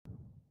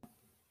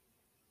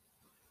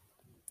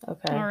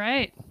Okay. All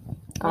right.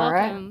 All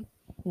right. Welcome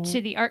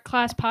to the Art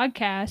Class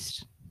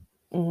Podcast.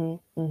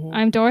 Mm-hmm.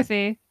 I'm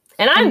Dorothy.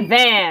 And I'm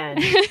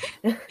Van.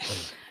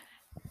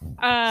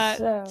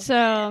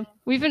 So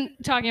we've been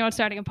talking about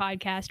starting a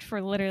podcast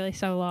for literally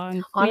so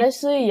long.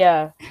 Honestly,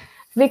 yeah.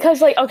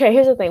 Because okay,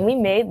 here's the thing. We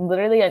made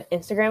literally an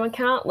Instagram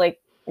account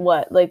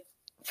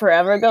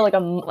forever ago,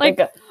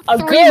 a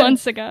 3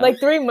 months ago. Like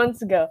 3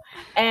 months ago.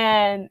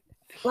 And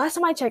last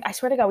time I checked, I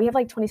swear to God, we have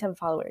like 27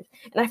 followers.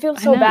 And I feel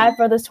so bad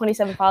for those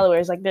 27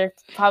 followers. Like they're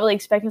probably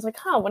expecting us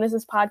when is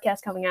this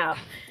podcast coming out?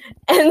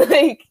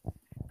 And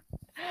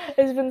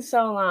it's been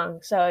so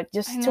long. So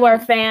just to our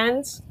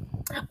fans,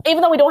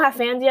 even though we don't have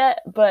fans yet,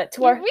 but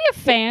we have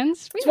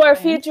fans. Our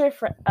future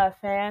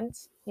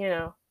fans,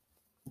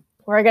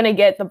 we're gonna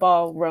get the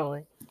ball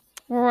rolling.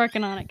 We're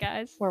working on it,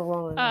 guys. We're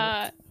rolling.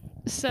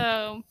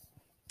 So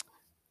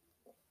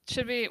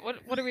should we?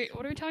 What are we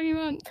talking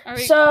about?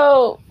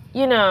 So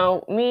me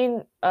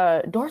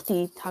and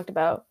Dorothy talked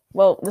about.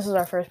 Well, this is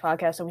our first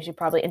podcast, so we should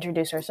probably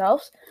introduce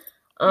ourselves.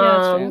 Yeah,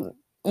 that's true.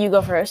 You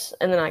go first,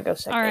 and then I go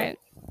second. All right.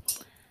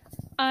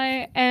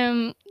 I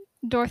am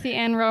Dorothy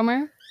Ann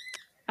Romer.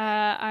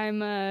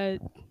 I'm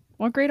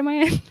what grade am I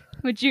in?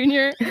 I'm a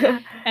junior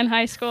in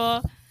high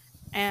school,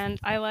 and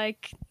I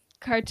like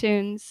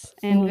cartoons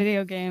and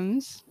video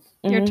games.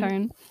 Your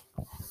turn.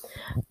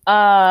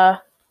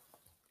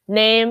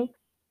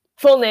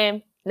 Full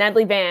name,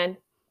 Natalie Van,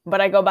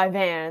 but I go by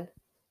Van.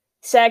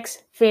 Sex,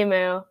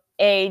 female,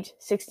 age,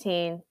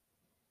 16.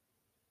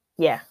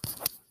 Yeah.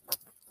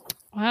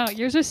 Wow,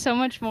 yours is so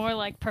much more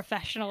like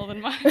professional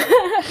than mine.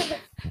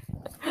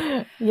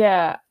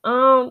 Yeah.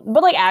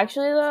 But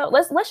actually though,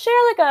 let's share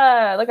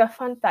like a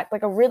fun fact,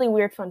 like a really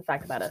weird fun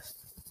fact about us.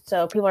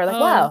 So people are like,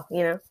 wow,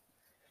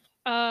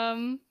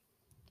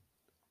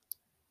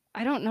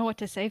 I don't know what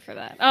to say for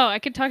that. Oh, I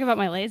could talk about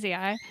my lazy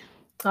eye.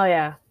 Oh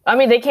yeah. I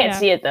mean, they can't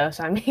see it though,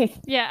 so I mean.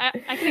 Yeah,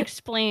 I can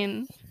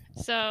explain.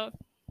 So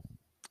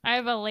I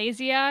have a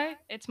lazy eye.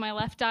 It's my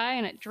left eye,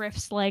 and it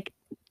drifts like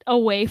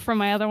away from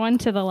my other one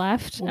to the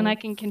left, and I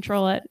can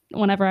control it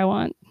whenever I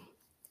want.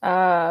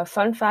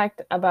 Fun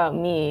fact about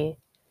me.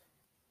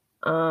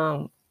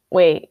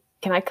 Wait,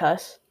 can I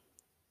cuss?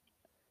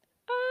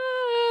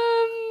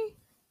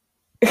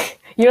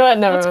 You know what?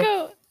 Never.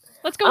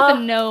 Let's go with a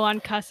no on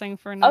cussing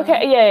for now.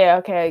 Okay, yeah,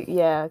 okay,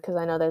 yeah, because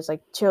I know there's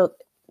like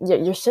Yeah,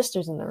 your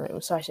sister's in the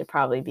room, so I should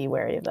probably be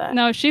wary of that.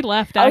 No, she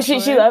left. Actually. Oh,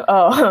 she left.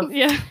 Oh,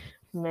 yeah.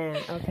 Man,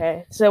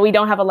 okay. So we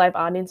don't have a live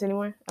audience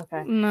anymore?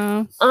 Okay.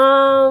 No.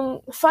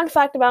 Fun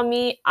fact about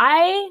me,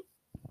 I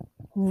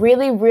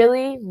really,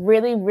 really,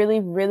 really,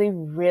 really, really,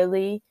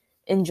 really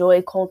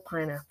enjoy cold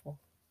pineapple.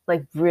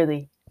 Like,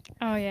 really.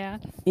 Oh, yeah.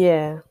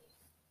 Yeah.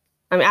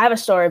 I mean, I have a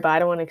story, but I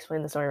don't want to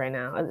explain the story right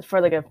now. It's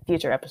for, like, a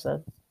future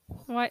episode.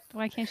 Why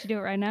can't you do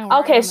it right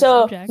now? Okay,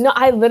 so, no,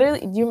 I literally,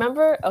 do you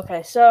remember?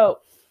 Okay, so,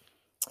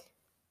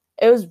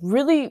 it was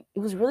really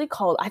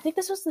cold. I think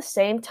this was the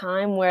same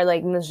time where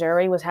like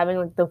Missouri was having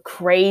like the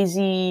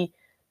crazy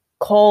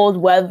cold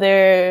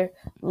weather,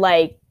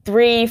 like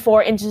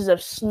 3-4 inches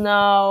of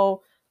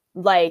snow,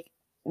 like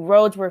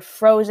roads were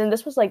frozen.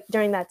 This was like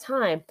during that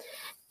time.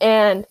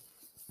 And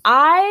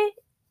I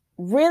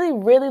really,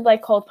 really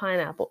like cold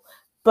pineapple.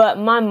 But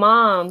my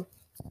mom,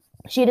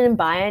 she didn't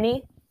buy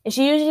any. And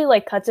she usually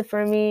like cuts it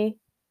for me,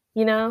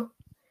 and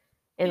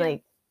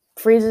like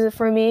freezes it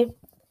for me.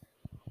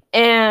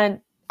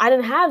 And I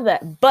didn't have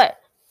that, but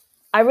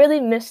I really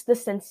missed the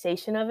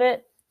sensation of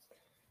it.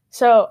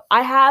 So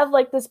I have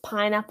like this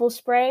pineapple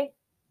spray.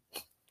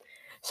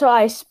 So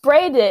I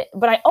sprayed it,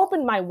 but I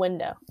opened my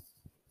window.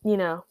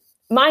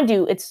 Mind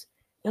you, it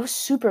was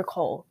super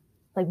cold,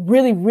 like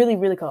really, really,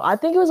 really cold. I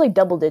think it was like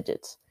double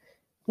digits,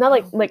 not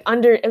like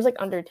under. It was like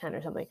under 10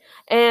 or something.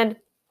 And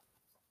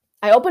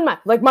I opened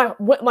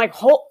my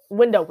whole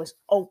window was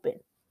open,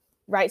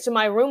 right? So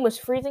my room was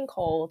freezing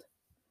cold.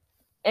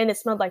 And it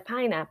smelled like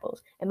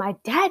pineapples. And my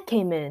dad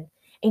came in,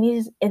 and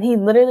he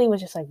literally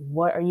was just like,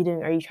 "What are you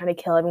doing? Are you trying to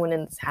kill everyone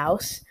in this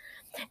house?"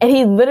 And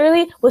he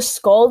literally was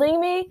scolding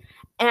me,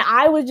 and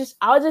I was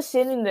just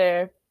sitting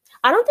there.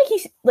 I don't think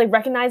he like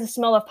recognized the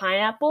smell of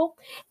pineapple,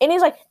 and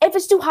he's like, "If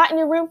it's too hot in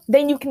your room,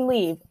 then you can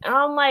leave." And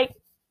I'm like,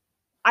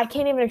 I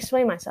can't even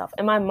explain myself.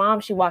 And my mom,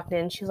 she walked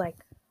in, she's like,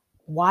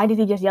 "Why did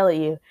he just yell at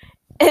you?"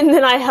 And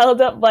then I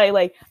held up my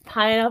like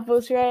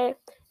pineapple spray,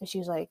 and she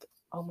was like,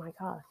 "Oh my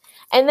God."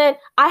 And then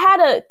I had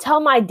to tell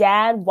my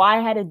dad why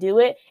I had to do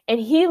it. And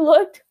he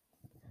looked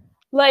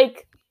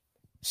like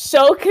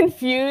so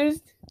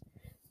confused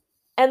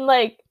and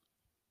like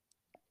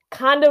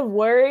kind of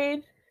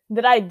worried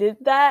that I did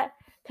that.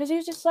 Because he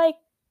was just like,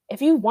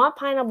 if you want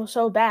pineapple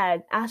so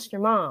bad, ask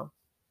your mom.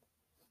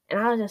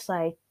 And I was just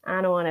like,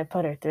 I don't want to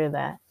put her through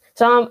that.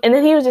 So, and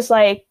then he was just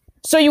like,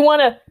 so you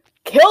want to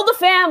kill the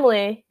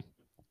family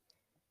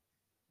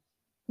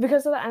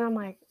because of that? And I'm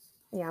like,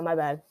 yeah, my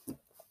bad.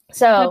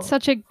 So that's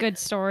such a good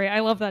story. I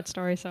love that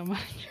story so much.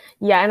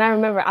 Yeah, and I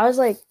remember I was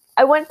like,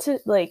 I went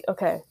to like,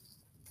 okay,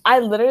 I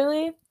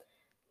literally,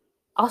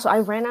 also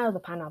I ran out of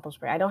the pineapple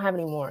spray. I don't have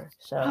any more.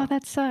 So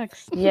that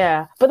sucks.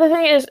 Yeah, but the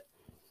thing is,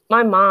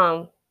 my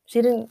mom,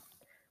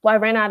 Well, I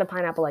ran out of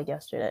pineapple like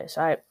yesterday,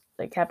 so I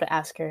like have to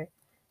ask her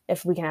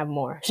if we can have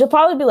more. She'll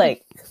probably be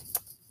like,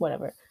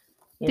 whatever.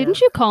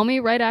 Didn't you call me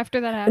right after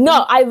that happened?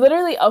 No, I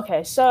literally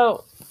okay.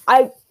 So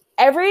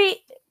every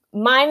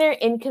minor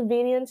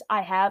inconvenience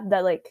I have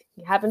that like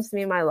happens to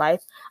me in my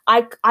life,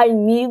 I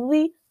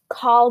immediately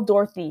call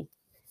Dorothy.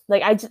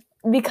 Like I just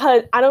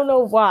because I don't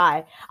know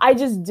why. I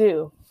just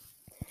do.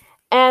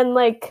 And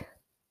like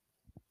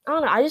I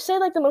don't know, I just say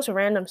like the most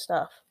random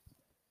stuff.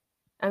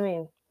 I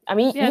mean,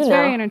 yeah, it's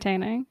very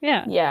entertaining.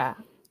 Yeah. Yeah.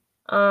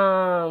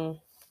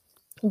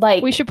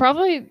 Like we should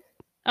probably.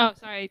 Oh,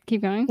 sorry.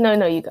 Keep going.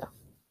 No, you go.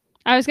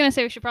 I was gonna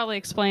say we should probably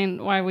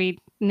explain why we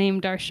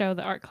named our show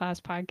the Art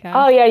Class Podcast.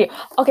 Oh yeah.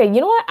 Okay, you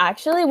know what?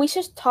 Actually, we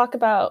should talk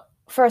about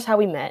first how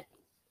we met,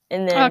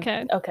 and then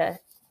okay.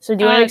 So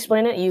do you want to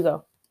explain it? You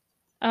go.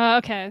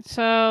 Okay.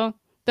 So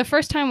the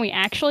first time we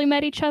actually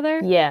met each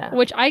other,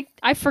 which I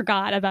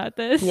forgot about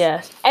this.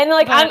 Yes, and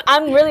like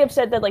I'm really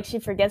upset that like she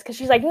forgets because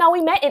she's like, no, we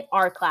met in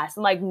art class.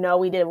 I'm like, no,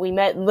 we didn't. We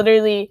met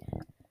literally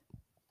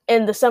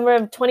in the summer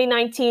of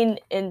 2019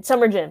 in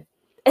summer gym,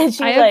 and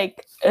she's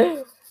like.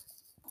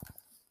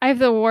 I have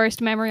the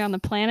worst memory on the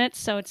planet,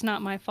 so it's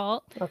not my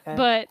fault. Okay.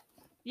 But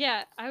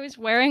yeah, I was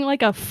wearing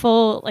like a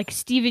full like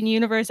Steven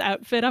Universe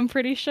outfit, I'm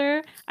pretty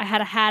sure. I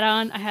had a hat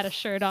on, I had a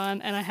shirt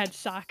on, and I had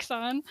socks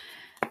on.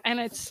 And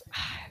it's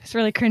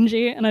really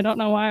cringy, and I don't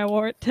know why I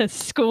wore it to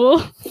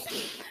school.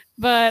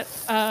 But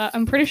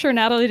I'm pretty sure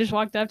Natalie just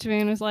walked up to me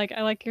and was like,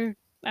 I like your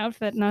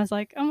outfit. And I was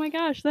like, oh my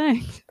gosh,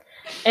 thanks.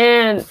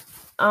 And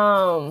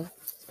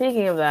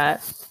speaking of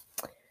that,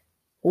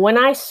 when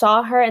I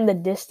saw her in the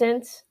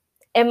distance,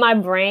 in my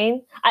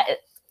brain,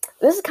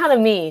 this is kind of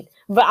mean,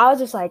 but I was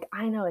just like,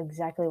 I know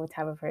exactly what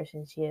type of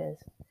person she is.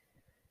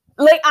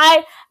 Like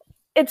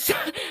and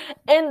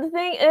the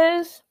thing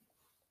is,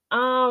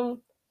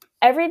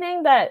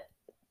 everything that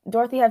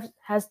Dorothy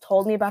has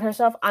told me about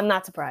herself, I'm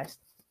not surprised.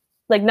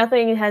 Like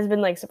nothing has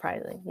been like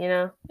surprising, you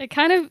know? It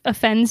kind of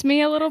offends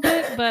me a little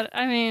bit, but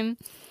I mean,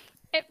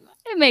 it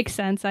makes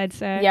sense, I'd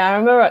say. Yeah, I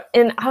remember,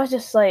 and I was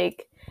just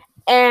like,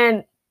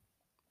 and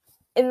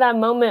in that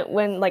moment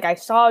when like I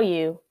saw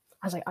you,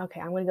 I was like, okay,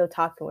 I'm gonna go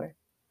talk to her.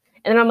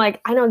 And then I'm like,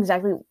 I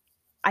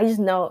just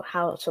know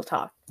how she'll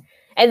talk.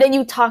 And then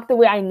you talk the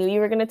way I knew you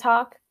were gonna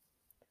talk.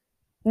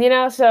 You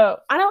know, so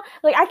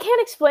I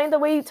can't explain the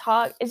way you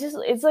talk.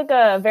 It's like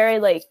a very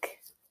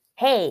like,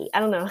 hey, I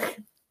don't know.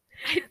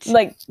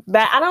 Like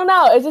that, I don't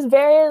know. It's just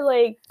very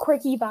like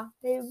quirky vibe,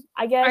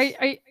 I guess.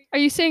 Are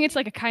you saying it's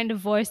like a kind of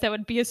voice that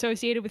would be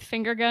associated with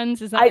finger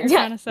guns? Is that what you're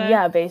trying to say?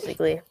 Yeah,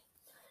 basically.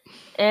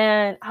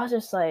 And I was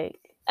just like,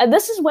 and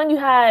this is when you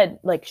had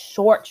like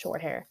short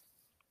hair.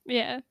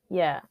 Yeah.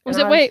 Yeah. Was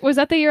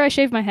that the year I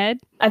shaved my head?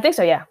 I think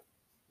so, yeah.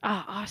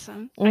 Oh,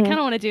 awesome. Mm-hmm. I kind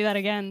of want to do that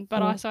again,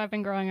 but also I've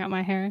been growing out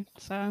my hair,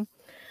 so.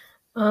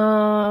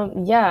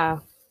 Yeah.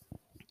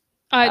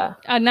 Now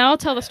I'll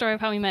tell the story of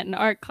how we met in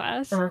art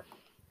class. Uh-huh.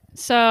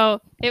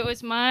 So it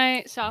was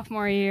my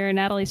sophomore year,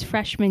 Natalie's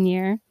freshman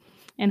year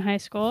in high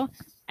school,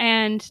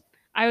 and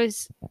it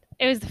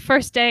was the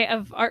first day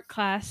of art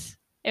class.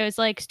 It was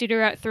like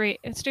Studio Art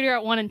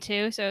 1 and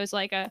 2, so it was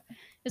like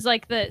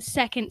the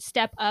second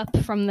step up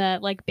from the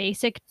like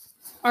basic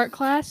art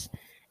class.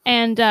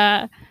 And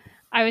I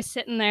was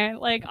sitting there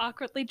like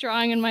awkwardly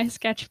drawing in my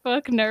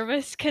sketchbook,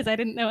 nervous because I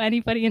didn't know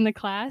anybody in the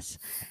class.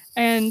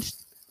 And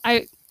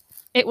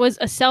it was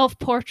a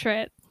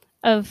self-portrait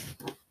of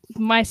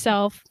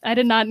myself. I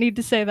did not need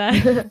to say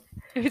that.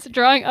 It was a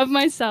drawing of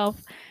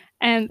myself.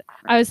 And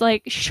I was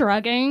like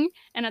shrugging,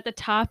 and at the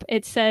top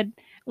it said,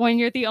 when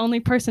you're the only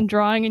person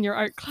drawing in your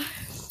art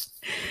class.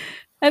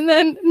 And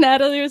then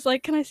Natalie was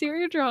like, can I see what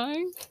you're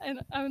drawing?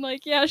 And I'm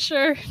like, yeah,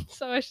 sure.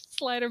 So I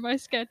slide her my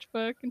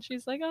sketchbook, and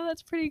she's like, oh,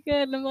 that's pretty good.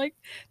 And I'm like,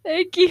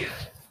 thank you.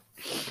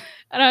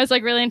 And I was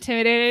like really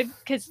intimidated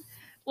because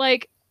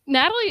like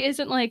Natalie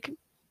isn't like,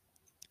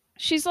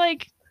 she's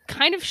like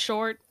kind of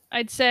short,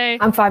 I'd say.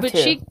 I'm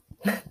 5'2".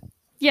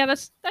 Yeah,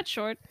 that's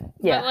short.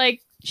 Yeah. But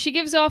like she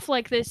gives off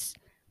like this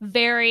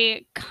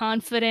very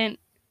confident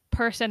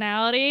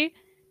personality.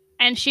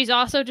 And she's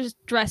also just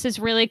dresses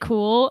really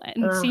cool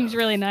and seems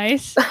really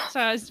nice. So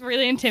I was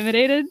really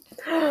intimidated.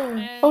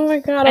 Oh my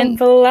God, I'm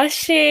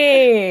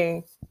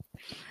blushing.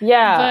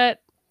 Yeah.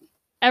 But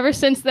ever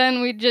since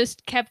then, we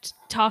just kept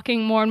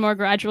talking more and more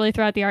gradually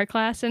throughout the art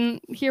class. And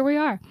here we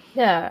are.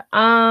 Yeah.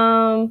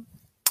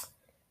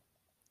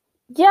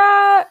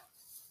 Yeah.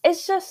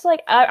 It's just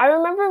like, I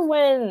remember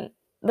when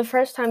the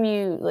first time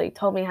you like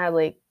told me how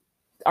like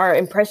our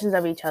impressions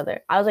of each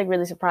other, I was like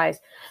really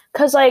surprised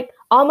because like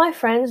all my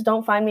friends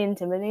don't find me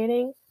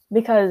intimidating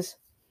because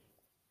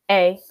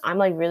A, I'm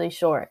like really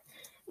short,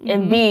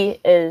 and B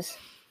is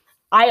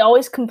I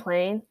always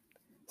complain,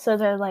 so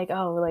they're like,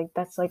 oh, like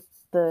that's like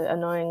the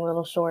annoying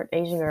little short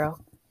Asian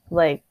girl,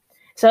 like,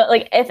 so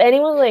like if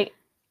anyone like,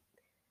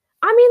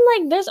 I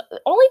mean like there's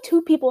only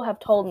 2 people have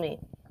told me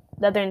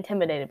that they're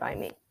intimidated by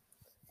me,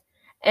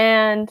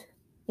 and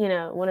you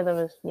know one of them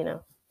is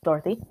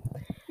Dorothy.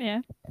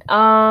 Yeah.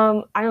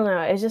 I don't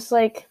know. It's just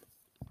like,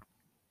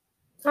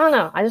 I don't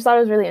know. I just thought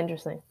it was really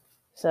interesting.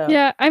 So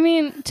Yeah, I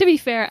mean, to be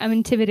fair, I'm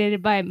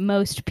intimidated by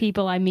most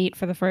people I meet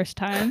for the first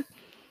time.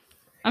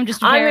 I'm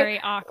just very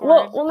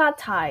awkward. Well, not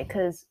Ty,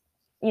 because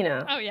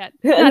Oh yeah,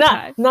 not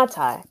Ty. not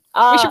Ty.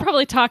 We should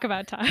probably talk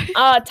about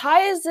Ty. Ty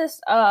is this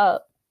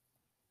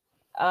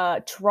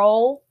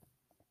troll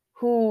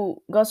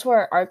who goes to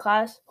our art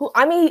class. Who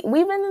I mean,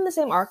 we've been in the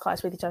same art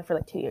class with each other for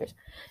like 2 years,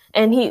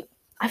 and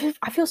I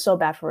feel so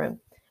bad for him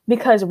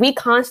because we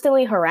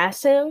constantly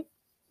harass him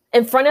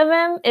in front of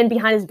him and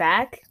behind his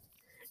back.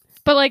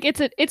 But like it's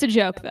a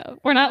joke though.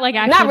 We're not like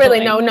actually not really.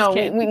 No,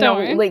 we no.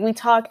 Like we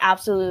talk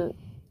absolute,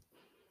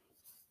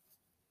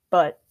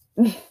 but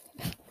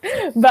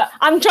but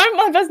I'm trying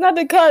my best not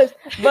to cuss.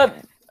 But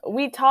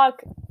we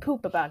talk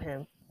poop about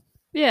him.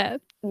 Yeah.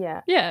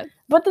 Yeah. Yeah.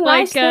 But the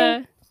nice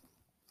thing.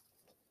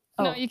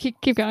 No, you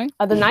keep going.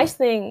 The nice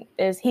thing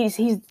is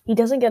he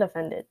doesn't get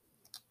offended.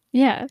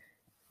 Yeah.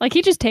 Like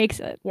he just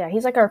takes it. Yeah,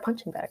 he's like our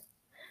punching bag.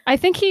 I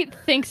think he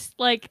thinks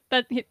like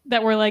that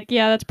we're like,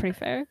 yeah, that's pretty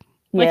fair.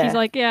 Like he's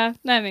like, yeah,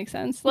 that makes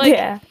sense.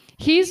 Like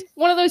he's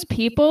one of those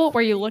people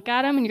where you look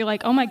at him and you're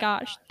like, oh my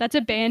gosh, that's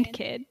a band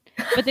kid.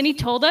 But then he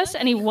told us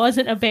and he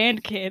wasn't a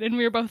band kid. And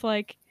we were both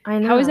like, I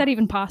know. How is that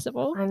even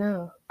possible? I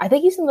know. I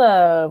think he's in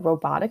the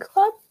robotics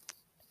club.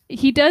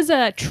 He does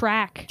a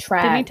track.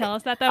 Didn't he tell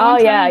us that one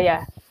time?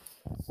 Yeah.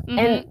 Mm-hmm.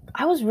 And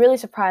I was really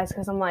surprised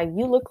because I'm like,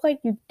 you look like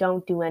you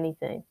don't do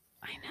anything.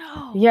 I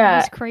know.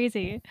 Yeah. It's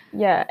crazy.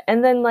 Yeah.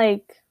 And then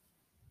like,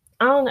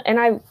 I don't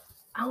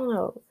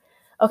know.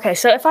 Okay,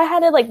 so if I had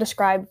to like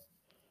describe,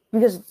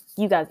 because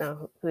you guys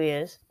know who he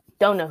is,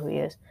 don't know who he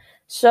is.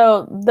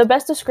 So the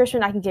best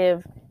description I can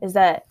give is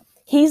that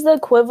he's the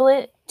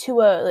equivalent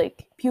to a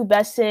like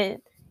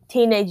pubescent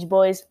teenage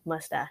boy's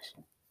mustache.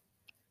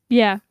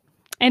 Yeah.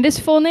 And his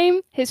full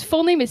name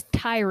is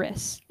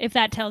Tyrus, if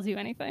that tells you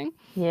anything.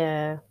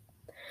 Yeah.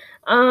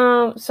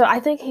 So I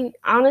think he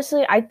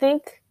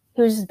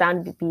was just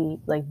bound to be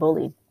like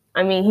bullied.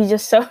 I mean, he's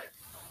just so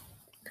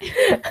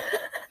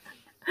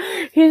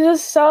he's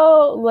just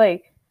so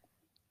like,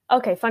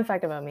 okay, fun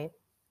fact about me.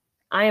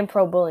 I am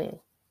pro bullying.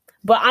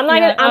 But I'm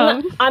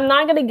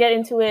not gonna get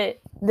into it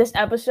this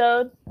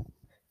episode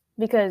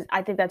because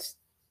I think that's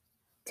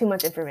too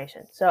much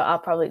information. So I'll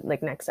probably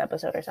like next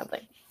episode or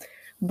something.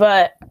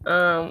 But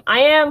I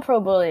am pro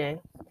bullying.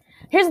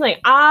 Here's the thing.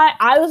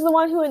 I was the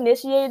one who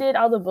initiated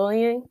all the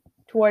bullying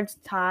towards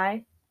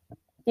Ty,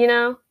 you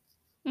know?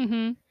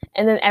 Mm-hmm.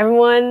 And then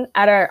everyone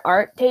at our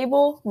art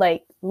table,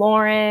 like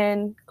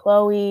Lauren,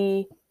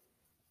 Chloe,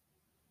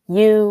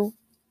 you,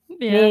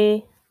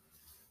 me,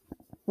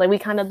 like we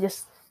kind of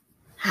just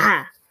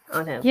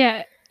on him.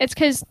 Yeah, it's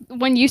because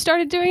when you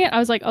started doing it, I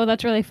was like, oh,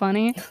 that's really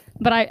funny.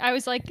 But I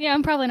was like, yeah,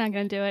 I'm probably not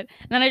going to do it.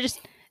 And then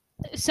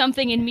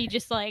something in me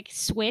just like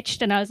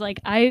switched and I was like,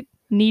 I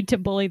need to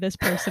bully this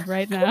person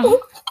right now.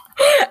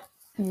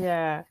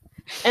 Yeah.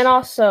 And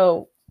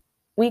also,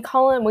 we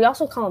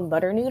also call him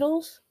Butter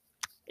Noodles.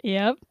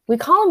 Yep. We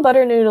call him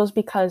Butter Noodles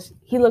because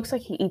he looks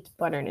like he eats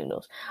butter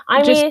noodles.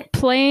 I mean,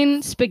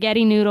 plain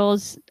spaghetti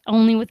noodles,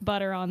 only with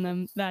butter on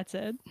them. That's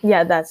it.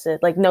 Yeah, that's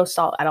it. Like no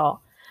salt at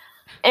all.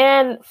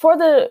 And for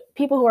the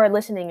people who are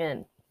listening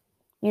in,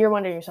 you're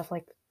wondering yourself,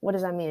 like, what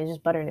does that mean? It's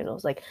just butter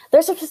noodles. Like,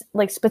 there's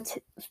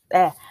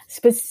a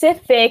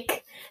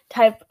specific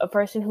type of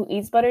person who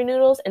eats butter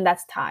noodles, and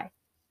that's Thai.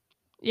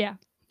 Yeah.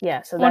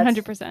 Yeah. So that's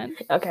 100%.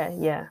 Okay.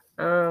 Yeah.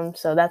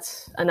 So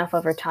that's enough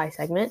of our Thai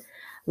segment.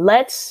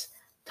 Let's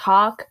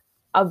talk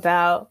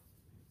about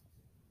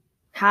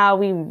how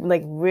we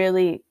like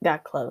really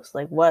got close.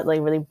 Like, what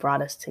like really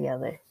brought us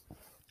together.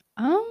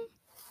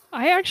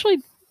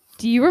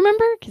 Do you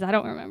remember? Because I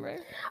don't remember.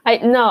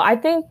 I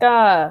think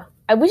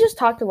we just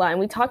talked a lot, and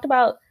we talked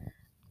about.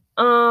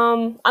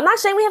 I'm not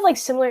saying we have like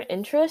similar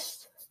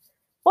interests.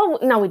 Well,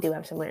 no, we do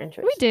have similar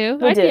interests. We do.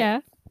 Yeah.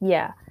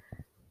 Yeah.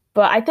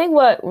 But I think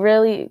what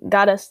really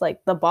got us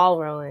like the ball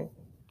rolling,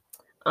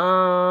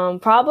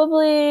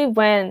 probably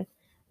when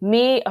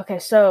me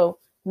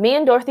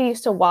and Dorothy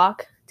used to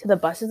walk to the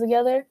buses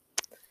together,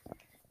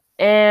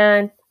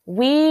 and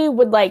we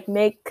would like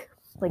make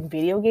like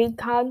video game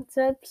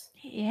concepts.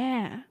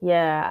 Yeah.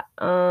 Yeah.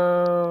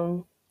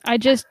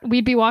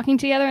 We'd be walking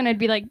together and I'd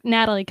be like,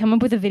 Natalie, come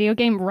up with a video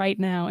game right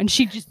now. And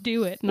she'd just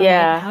do it. And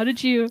yeah. I'm like, how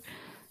did you?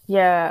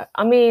 Yeah.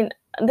 I mean,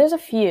 there's a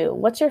few.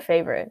 What's your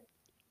favorite?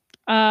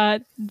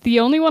 The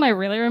only one I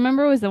really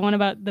remember was the one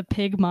about the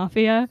pig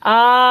mafia.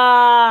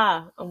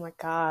 Oh my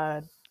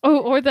God. Oh,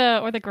 or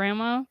the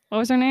grandma. What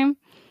was her name?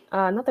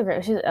 Not the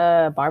grandma. She's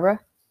Barbara.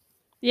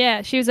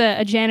 Yeah, she was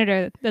a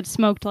janitor that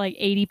smoked like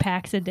 80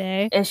 packs a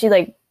day. And she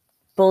like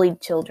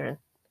bullied children.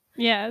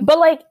 Yeah. But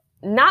like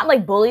not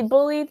like bullied,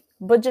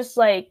 but just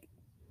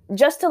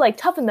to like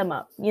toughen them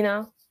up, you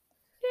know?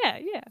 Yeah.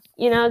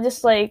 You know,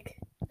 just like,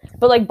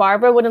 but like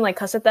Barbara wouldn't like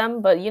cuss at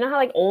them, but you know how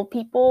like old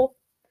people,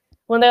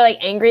 when they're like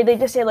angry, they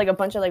just say like a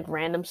bunch of like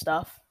random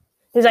stuff.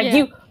 He's like,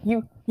 you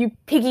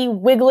piggy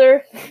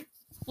wiggler.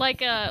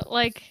 Like,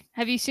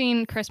 have you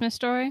seen Christmas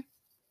Story?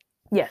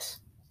 Yes.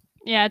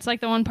 Yeah, it's like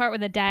the one part where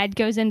the dad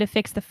goes in to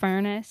fix the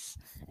furnace,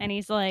 and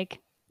he's like,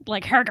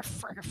 like,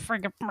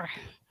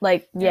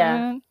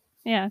 yeah.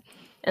 Yeah.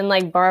 And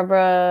like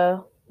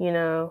Barbara,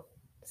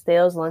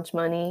 steals lunch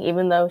money,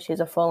 even though she's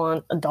a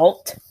full-on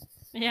adult.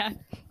 Yeah.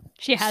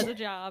 She has a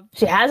job.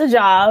 She has a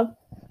job.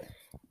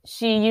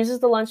 She uses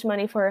the lunch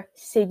money for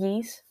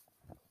ciggies.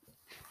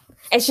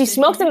 And she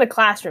smokes in the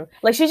classroom.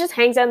 Like, she just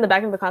hangs out in the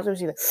back of the classroom.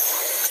 She's like,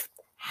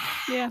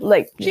 yeah.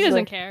 Like, she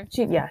doesn't care.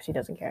 She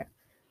doesn't care.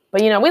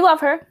 But, we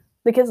love her.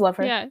 The kids love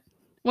her. Yeah.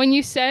 When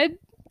you said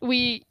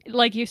we,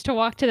 like, used to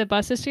walk to the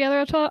buses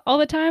together all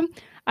the time,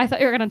 I thought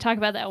you were going to talk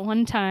about that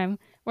one time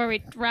where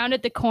we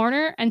rounded the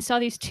corner and saw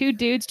these two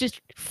dudes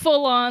just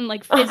full on,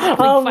 like, physically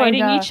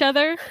fighting each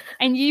other.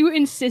 And you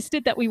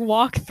insisted that we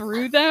walk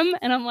through them.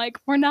 And I'm like,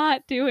 we're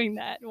not doing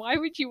that. Why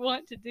would you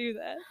want to do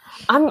that?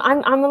 I'm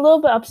a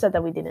little bit upset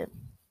that we didn't.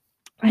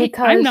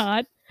 Because I'm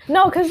not.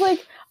 No, because,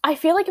 like, I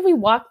feel like if we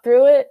walked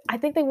through it, I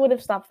think they would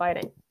have stopped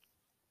fighting.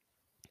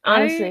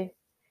 Honestly.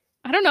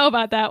 I don't know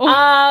about that one.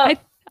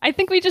 I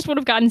think we just would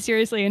have gotten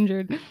seriously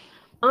injured.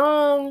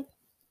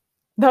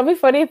 That'd be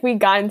funny if we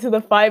got into the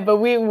fight, but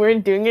we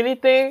weren't doing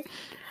anything.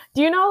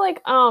 Do you know,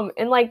 like,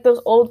 in, like, those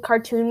old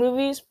cartoon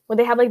movies where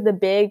they have, like, the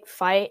big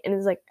fight and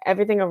it's, like,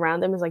 everything around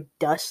them is, like,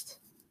 dust?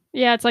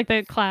 Yeah, it's like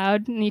the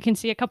cloud, and you can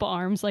see a couple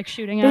arms, like,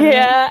 shooting out of it.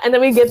 Yeah, and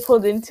then we get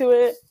pulled into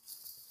it.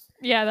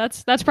 Yeah,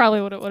 that's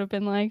probably what it would have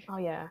been like. Oh,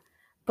 yeah.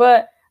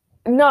 But,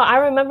 no, I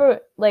remember,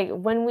 like,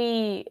 when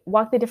we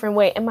walked a different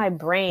way, in my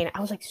brain,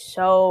 I was, like,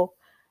 so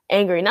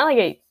angry. Not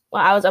like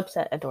I was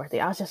upset at Dorothy.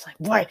 I was just like,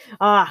 boy,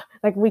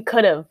 like, we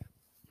could have.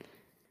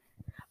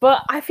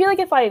 But I feel like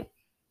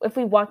if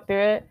we walked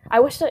through it,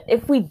 I wish that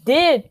if we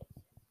did,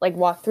 like,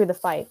 walk through the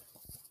fight,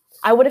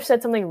 I would have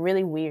said something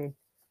really weird.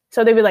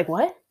 So they'd be like,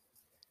 what?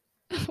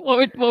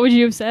 What would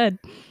you have said?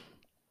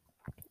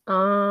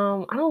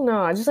 I don't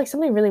know. Just, like,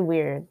 something really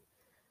weird.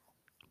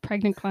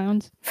 Pregnant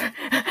clowns.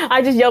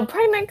 I just yelled,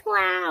 pregnant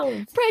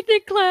clowns!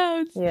 Pregnant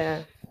clowns!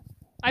 Yeah.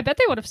 I bet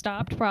they would have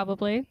stopped,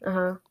 probably.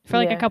 Uh-huh. For,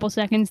 like, a couple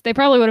seconds. They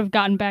probably would have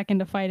gotten back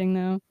into fighting,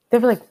 though. They'd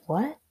be like,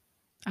 what?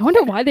 I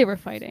wonder why they were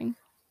fighting.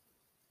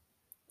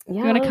 Yeah.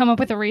 You want to come up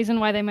with a reason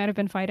why they might have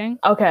been fighting?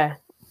 Okay.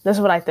 This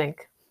is what I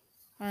think.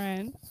 All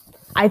right.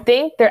 I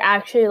think they're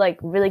actually, like,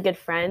 really good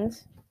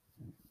friends.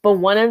 But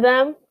one of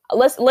them,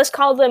 let's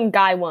call them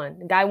Guy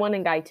 1. Guy 1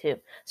 and Guy 2.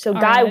 So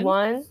Guy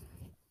 1,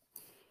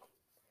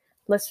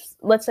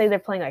 let's say they're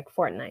playing, like,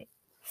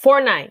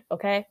 Fortnite,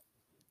 okay?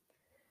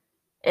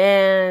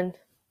 And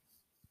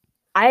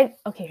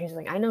here's the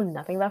thing. I know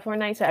nothing about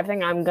Fortnite, so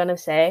everything I'm gonna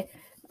say,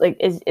 like,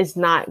 is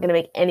not gonna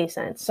make any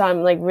sense. So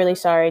I'm, like, really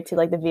sorry to,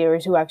 like, the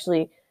viewers who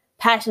actually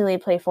passionately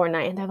play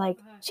Fortnite, and they're like,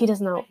 she has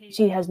no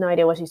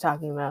idea what she's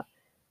talking about.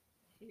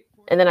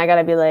 And then I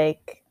gotta be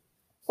like,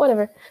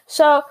 whatever.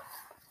 So,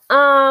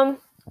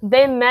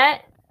 they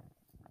met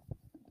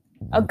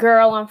a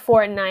girl on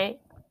Fortnite.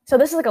 So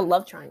this is like a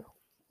love triangle.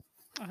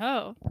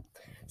 Oh.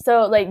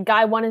 So, like,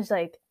 Guy 1 is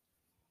like,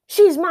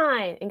 she's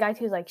mine, and Guy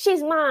 2 is like,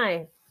 she's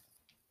mine.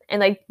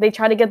 And, like, they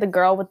try to get the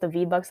girl with the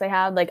V-Bucks they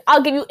have. Like,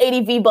 I'll give you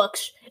 80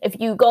 V-Bucks if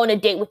you go on a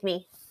date with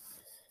me.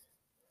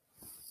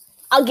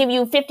 I'll give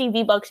you 50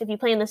 V-Bucks if you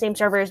play in the same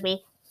server as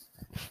me.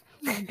 Oh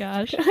my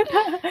gosh.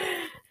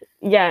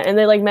 Yeah, and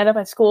they, like, met up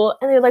at school,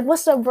 and they're like,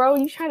 what's up, bro?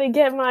 You trying to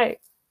get my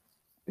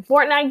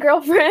Fortnite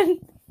girlfriend?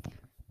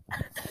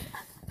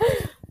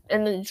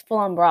 And then just full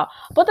on brawl.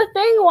 But the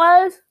thing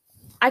was,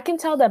 I can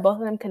tell that both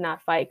of them could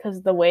not fight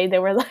because the way they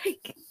were,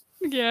 like...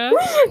 Yeah.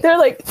 They're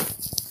like...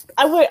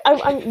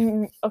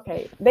 I'm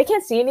okay. They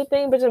can't see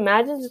anything, but just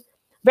imagine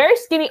very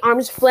skinny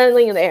arms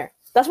flailing in the air.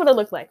 That's what it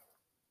looked like.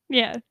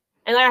 Yeah.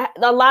 And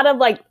a lot of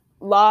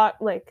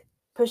like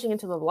pushing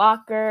into the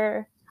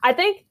locker. I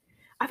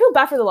feel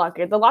bad for the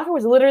locker. The locker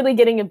was literally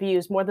getting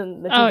abused more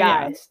than the two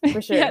guys,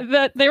 for sure.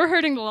 Yeah, they were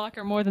hurting the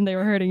locker more than they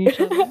were hurting each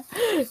other.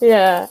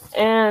 Yeah,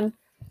 and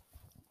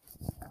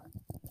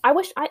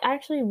I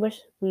actually wish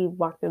we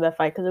walked through that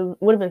fight because it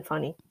would have been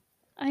funny.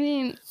 I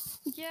mean,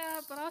 yeah,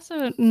 but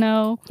also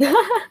no.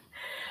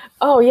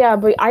 Oh yeah,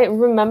 but I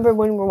remember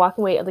when we were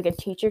walking away, like a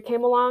teacher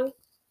came along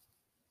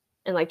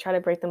and like tried to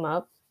break them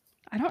up.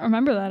 I don't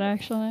remember that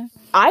actually.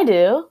 I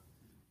do.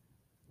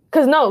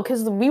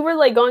 Cause we were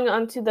like going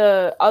onto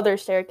the other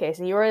staircase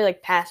and you already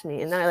like passed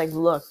me and then I like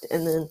looked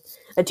and then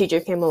a teacher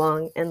came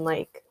along and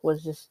like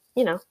was just,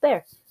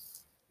 there.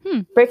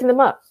 Breaking them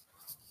up.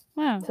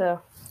 Wow.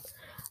 So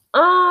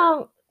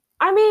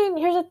I mean,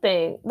 here's the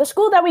thing. The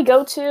school that we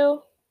go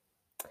to,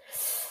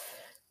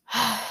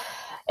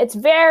 it's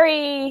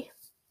very,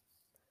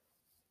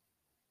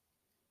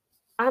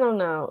 I don't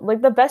know.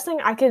 Like the best thing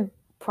I could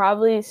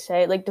probably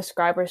say, like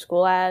describe our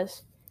school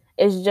as,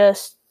 is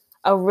just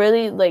a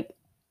really like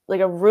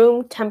a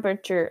room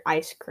temperature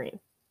ice cream.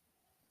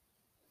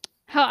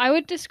 How I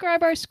would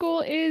describe our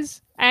school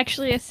is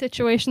actually a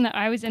situation that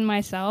I was in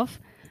myself.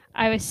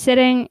 I was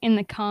sitting in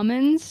the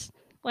commons,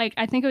 like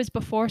I think it was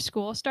before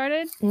school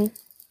started,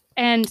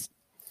 and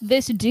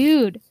this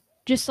dude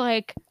just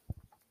like,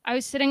 I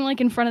was sitting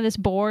like in front of this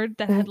board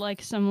that had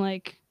like some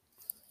like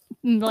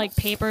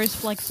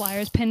papers, like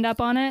flyers pinned up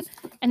on it,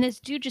 and this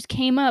dude just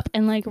came up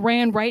and like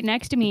ran right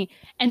next to me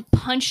and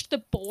punched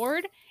the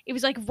board. It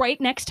was like right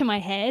next to my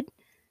head,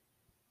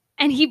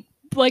 and he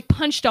like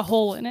punched a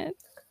hole in it.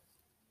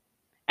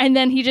 And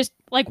then he just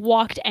like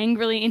walked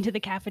angrily into the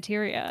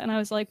cafeteria. And I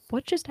was like,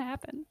 what just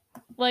happened?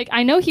 Like,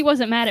 I know he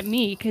wasn't mad at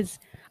me because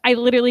I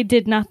literally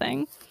did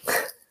nothing.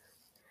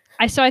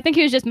 So I think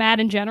he was just mad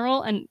in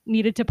general and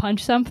needed to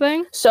punch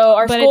something. So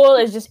our school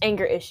is just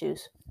anger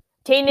issues.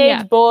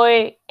 Teenage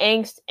boy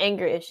angst,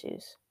 anger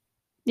issues.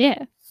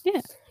 Yeah.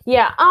 Yeah.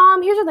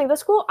 Here's the thing. The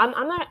school. I'm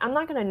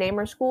not gonna name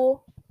our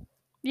school.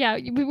 Yeah.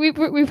 We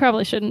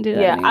probably shouldn't do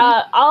that. Yeah.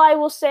 Anymore. All I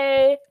will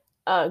say,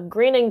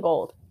 green and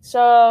gold.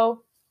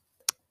 So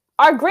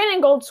our green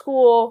and gold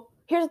school.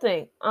 Here's the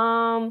thing.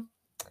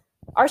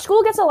 Our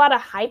school gets a lot of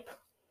hype,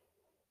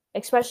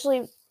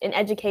 especially in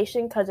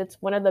education, because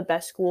it's one of the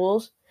best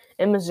schools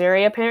in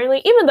Missouri,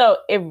 apparently, even though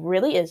it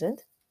really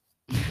isn't.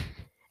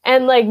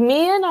 And like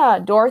me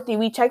and Dorothy,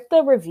 we checked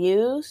the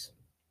reviews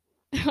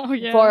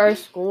for our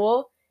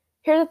school.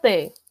 Here's the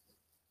thing.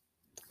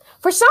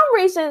 For some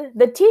reason,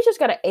 the teachers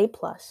got an A+.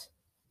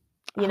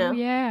 You know? Oh,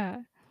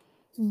 yeah.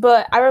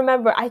 But I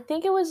remember, I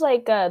think it was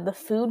like the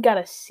food got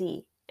a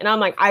C. And I'm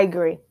like, I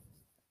agree.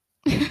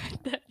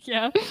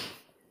 Yeah.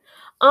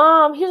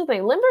 Here's the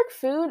thing. Limburg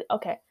food,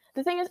 okay.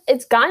 The thing is,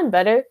 it's gotten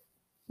better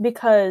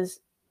because,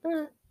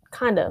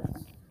 kind of.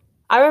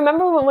 I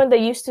remember when they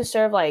used to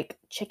serve like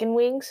chicken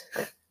wings.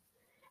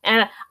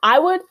 And I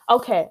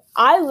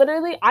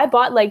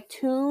bought like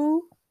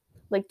two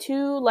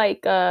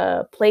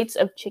plates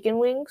of chicken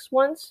wings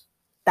once.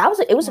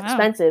 It was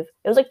expensive.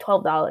 It was like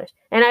 $12.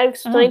 And I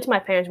explained to my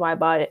parents why I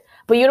bought it.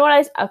 But you know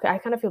what I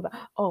kind of feel bad.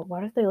 Oh,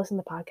 what if they listen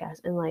to the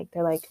podcast and like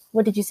they're like,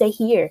 what did you say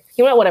here?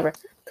 You know, whatever.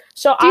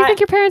 So do you think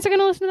your parents are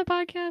gonna listen to the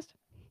podcast?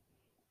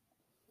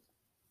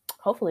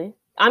 Hopefully.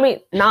 I mean,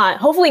 not.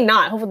 Hopefully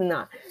not.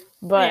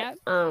 But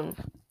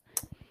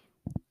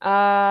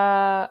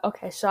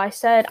okay, so I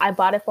said I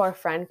bought it for a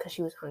friend because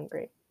she was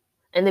hungry.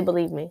 And they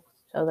believed me.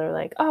 So they're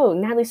like, oh,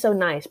 Natalie's so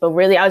nice. But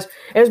really, it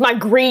was my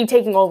greed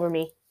taking over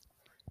me.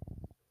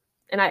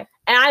 And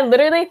I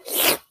literally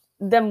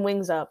them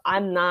wings up.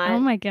 I'm not. Oh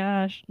my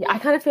gosh. Yeah, I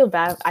kind of feel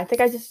bad. I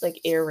think I just like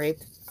ear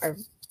raped our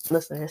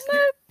listeners. Yeah,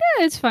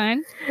 it's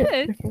fine.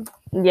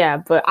 Yeah,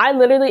 but I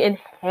literally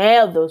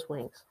inhaled those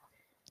wings.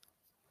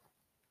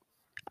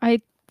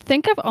 I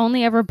think I've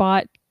only ever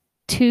bought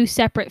 2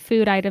 separate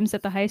food items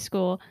at the high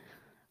school.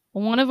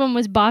 One of them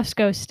was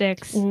Bosco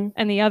sticks,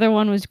 and the other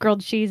one was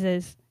grilled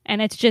cheeses.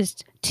 And it's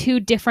just 2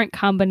 different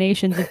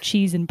combinations of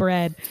cheese and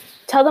bread.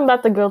 Tell them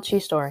about the grilled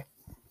cheese story.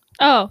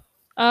 Oh,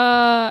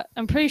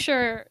 I'm pretty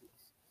sure.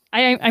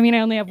 I mean, I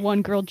only have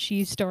one grilled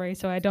cheese story,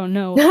 so I don't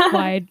know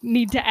why I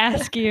need to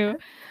ask you.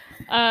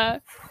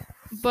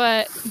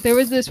 But there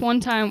was this one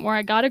time where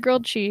I got a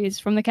grilled cheese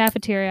from the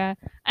cafeteria,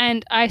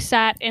 and I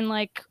sat in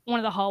like one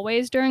of the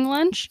hallways during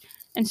lunch.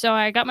 And so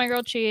I got my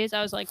grilled cheese.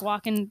 I was like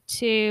walking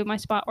to my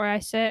spot where I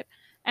sit,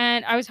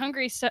 and I was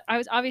hungry. So I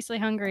was obviously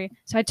hungry.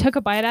 So I took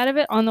a bite out of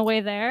it on the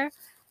way there,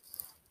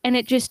 and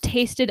it just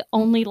tasted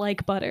only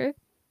like butter.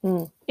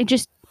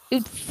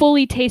 It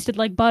fully tasted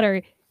like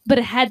butter, but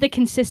it had the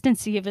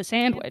consistency of a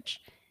sandwich.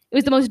 It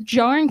was the most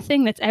jarring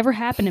thing that's ever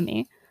happened to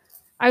me.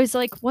 I was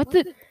like,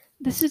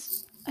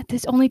 this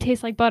only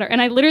tastes like butter. And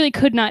I literally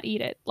could not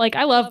eat it. Like,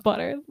 I love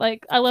butter.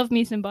 Like, I love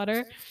me some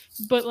butter.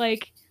 But,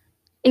 like,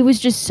 it was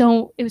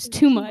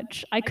too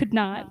much. I could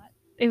not.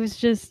 It was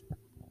just,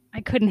 I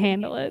couldn't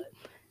handle it.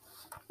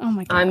 Oh,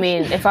 my God. I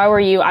mean, if I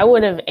were you, I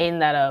would have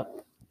aimed that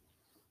up.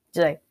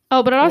 Just like,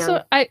 but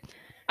also, I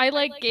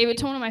like, gave it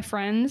to one of my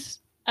friends.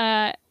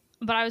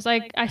 But I was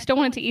like, I still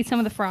wanted to eat some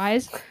of the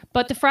fries.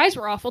 But the fries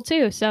were awful,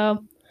 too.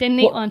 So, didn't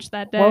eat lunch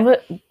that day.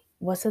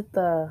 Was it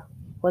the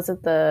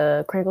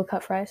crinkle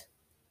cut fries?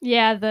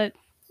 Yeah, the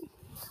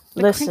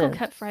crinkle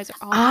cut fries are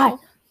awful.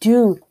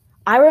 Dude,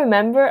 I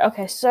remember.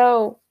 Okay,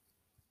 so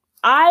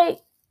I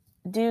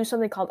do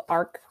something called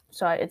ARC.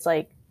 So it's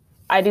like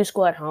I do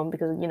school at home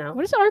because, you know.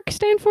 What does ARC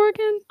stand for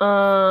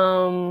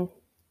again?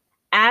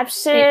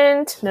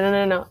 Absent.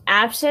 No.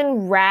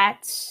 Absent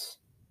rats.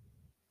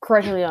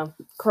 Curriculum.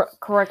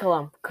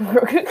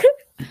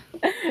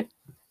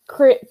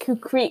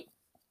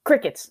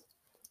 Crickets.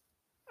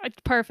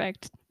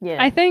 Perfect. Yeah.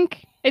 I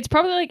think it's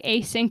probably like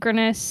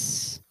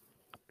asynchronous.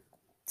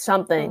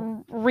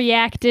 Something.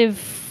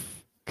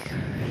 Reactive.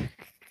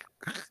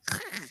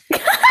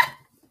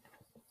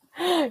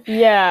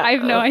 Yeah. I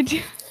have no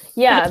idea.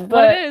 Yeah, That's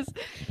what it is.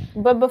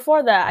 But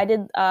before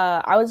that,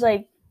 I was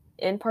like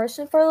in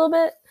person for a little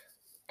bit,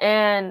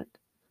 and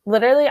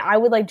literally I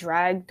would like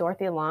drag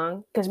Dorothy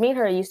along because me and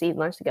her used to eat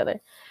lunch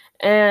together,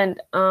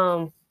 and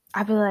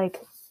I'd be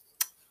like,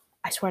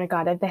 I swear to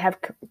God, if they have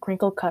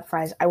crinkle cut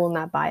fries, I will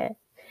not buy it,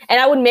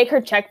 and I would make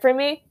her check for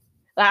me.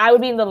 Like, I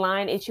would be in the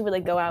line, and she would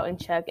like go out and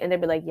check, and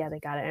they'd be like, yeah, they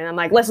got it, and I'm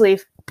like, let's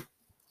leave.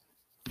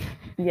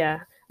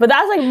 Yeah, but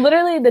that's like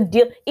literally the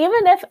deal.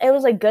 Even if it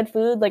was like good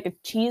food, like a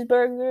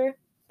cheeseburger,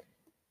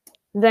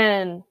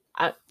 then.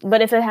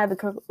 But if it had the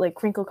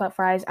crinkle cut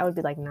fries, I would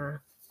be like, nah,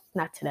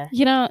 not today.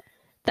 You know,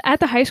 at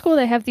the high school,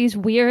 they have these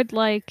weird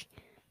like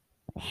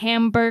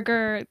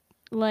hamburger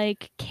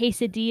like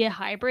quesadilla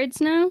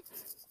hybrids now.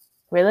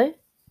 Really?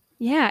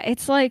 Yeah,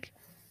 it's like.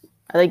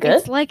 Are they good?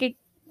 It's like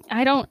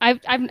I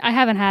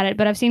haven't had it,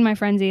 but I've seen my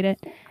friends eat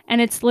it,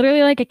 and it's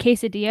literally like a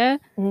quesadilla,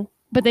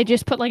 but they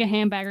just put like a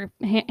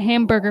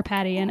hamburger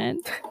patty in it.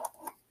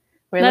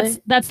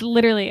 Really? That's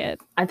literally it.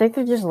 I think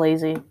they're just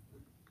lazy.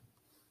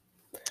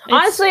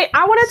 Honestly,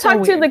 I want to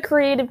talk to the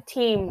creative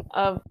team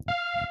of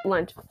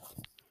lunch.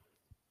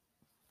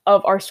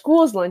 Of our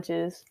school's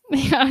lunches.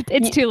 Yeah,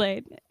 it's too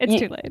late. It's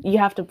too late. You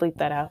have to bleep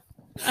that out.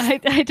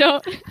 I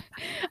don't.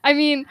 I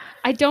mean,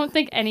 I don't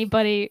think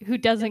anybody who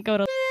doesn't go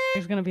to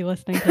is gonna be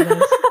listening to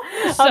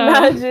this. So.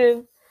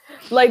 Imagine,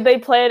 like they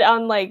play it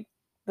on like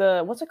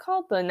the what's it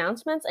called, the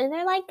announcements, and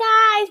they're like,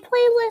 "Guys,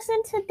 please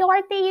listen to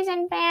Dorothy's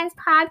and Van's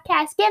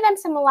podcast. Give them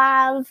some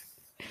love."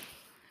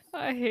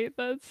 I hate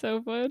that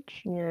so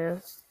much. Yeah,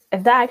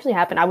 if that actually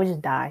happened, I would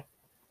just die.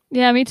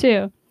 Yeah, me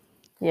too.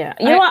 Yeah,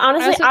 you know what?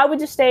 Honestly, I would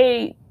just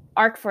stay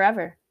ARC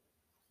forever.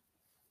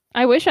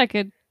 I wish I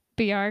could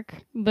be ARC,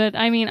 but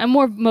I mean, I'm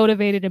more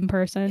motivated in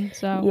person,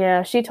 so.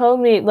 Yeah, she told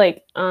me,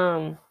 like,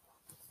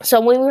 so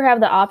when we have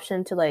the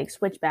option to, like,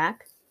 switch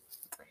back,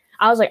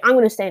 I was like, I'm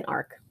going to stay in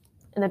ARC.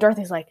 And then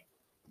Dorothy's like,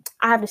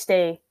 I have to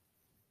stay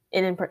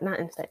like,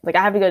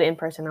 I have to go to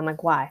in-person. I'm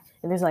like, why?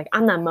 And he's like,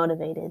 I'm not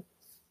motivated.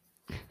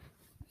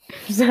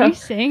 So, why are you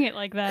saying it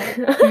like that?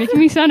 You're making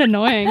me sound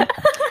annoying.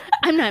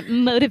 I'm not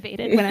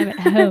motivated when I'm at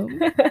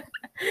home.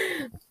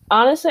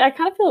 Honestly, I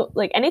kind of feel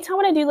like anytime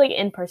when I do like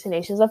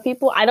impersonations of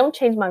people, I don't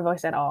change my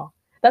voice at all.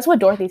 That's what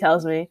Dorothy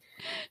tells me.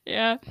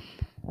 Yeah.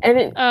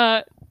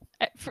 And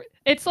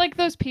it's like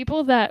those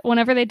people that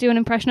whenever they do an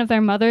impression of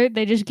their mother,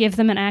 they just give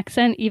them an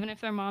accent, even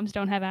if their moms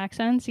don't have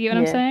accents. You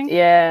know what I'm saying?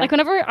 Yeah. Like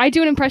whenever I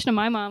do an impression of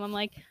my mom, I'm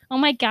like, oh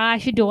my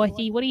gosh,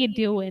 Dorothy, what are you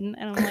doing?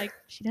 And I'm like,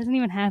 she doesn't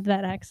even have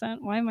that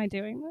accent. Why am I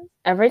doing this?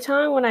 Every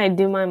time when I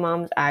do my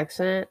mom's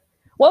accent,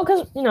 well,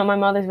 because, you know, my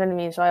mother's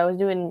Vietnamese, so I always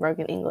do it in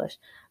broken English.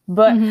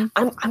 But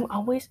I'm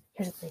always,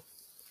 here's the thing.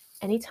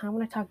 Anytime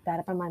when I talk bad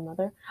about my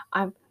mother,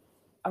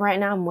 right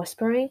now I'm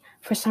whispering.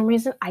 For some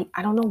reason, I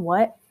don't know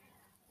what.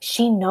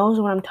 She knows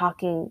when I'm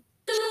talking.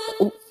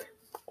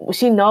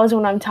 She knows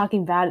when I'm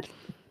talking bad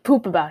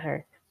poop about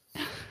her.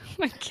 Oh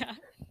my God.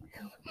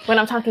 When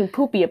I'm talking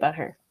poopy about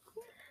her.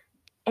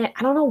 And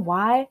I don't know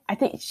why. I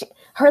think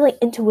her like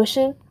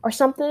intuition or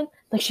something,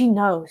 like she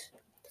knows.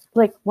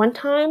 Like one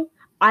time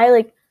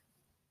I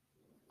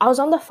was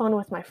on the phone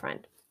with my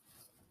friend.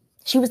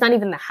 She was not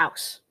even in the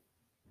house,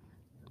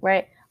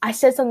 right? I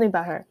said something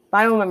about her, but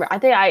I don't remember. I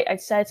think I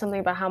said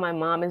something about how my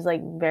mom is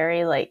like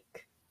very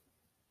like,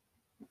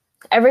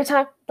 every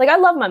time, like I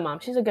love my mom.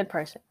 She's a good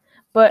person,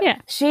 but yeah.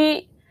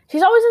 She's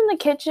always in the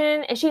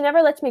kitchen and she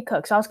never lets me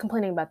cook. So I was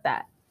complaining about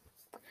that.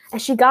 And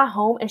she got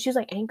home and she was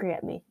like angry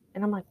at me.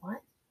 And I'm like,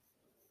 what?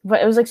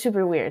 But it was like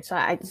super weird. So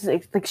I just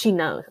like she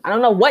knows. I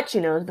don't know what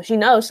she knows, but she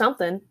knows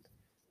something.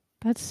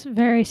 That's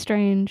very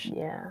strange.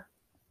 Yeah.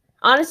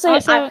 Honestly,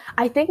 also,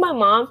 I think my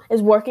mom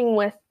is working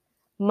with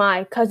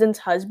my cousin's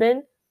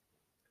husband.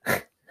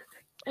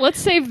 Let's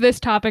save this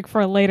topic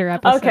for a later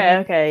episode.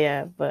 Okay,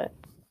 yeah. But,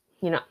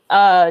 you know,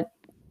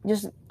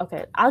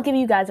 okay. I'll give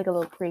you guys like a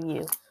little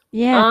preview.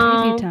 Yeah,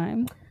 preview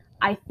time.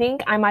 I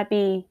think I might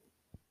be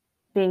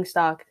being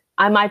stalked.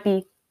 I might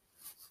be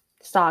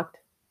stalked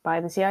by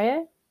the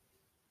CIA.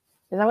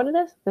 Is that what it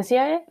is? The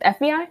CIA?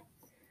 The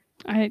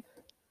FBI?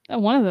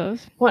 One of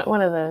those.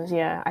 One of those,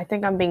 yeah. I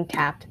think I'm being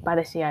tapped by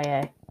the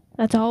CIA.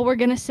 That's all we're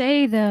gonna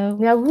say, though.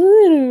 Yeah,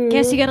 woo.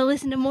 Guess you gotta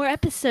listen to more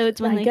episodes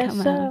when they come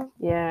out.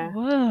 Yeah.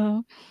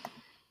 Whoa.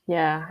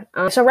 Yeah.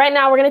 So right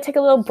now we're gonna take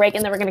a little break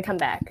and then we're gonna come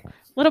back.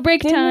 Little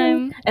break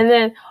time. And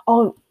then,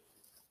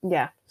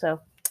 yeah.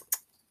 So,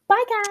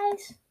 bye,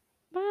 guys.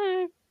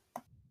 Bye.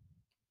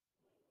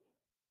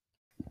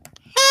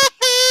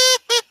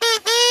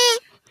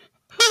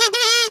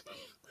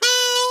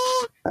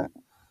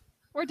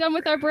 We're done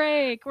with our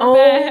break. We're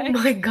back. Oh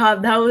my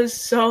God, that was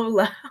so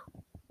loud.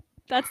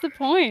 That's the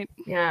point.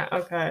 Yeah,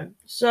 okay.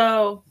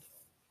 So,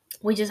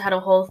 we just had a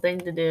whole thing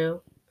to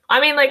do. I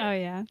mean, like, oh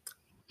yeah,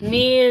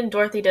 me and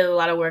Dorothy did a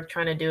lot of work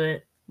trying to do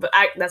it. But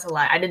that's a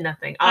lie. I did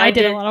nothing. I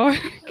did a lot of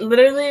work.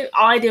 Literally,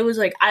 all I did was,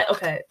 like,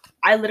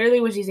 I literally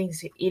was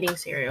eating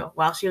cereal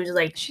while she was,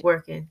 like,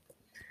 working.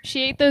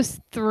 She ate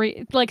those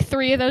three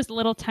of those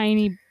little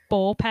tiny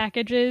bowl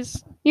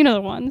packages. You know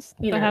the ones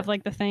that have,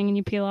 like, the thing and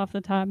you peel off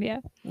the top, yeah.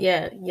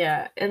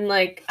 Yeah. And,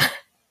 like,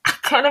 I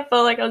kind of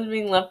felt like I was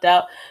being left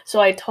out. So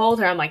I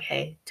told her, I'm like,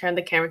 hey, turn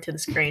the camera to the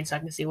screen so I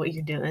can see what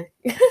you're doing.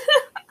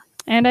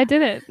 And I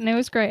did it, and it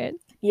was great.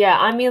 Yeah,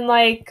 I mean,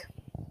 like,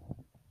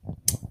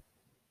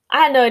 I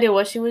had no idea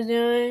what she was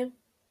doing.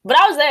 But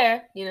I was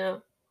there, you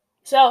know.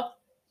 So,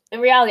 in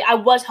reality, I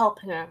was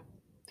helping her.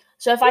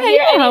 So if I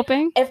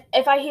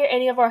hear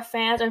any of our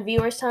fans or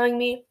viewers telling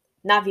me,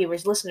 not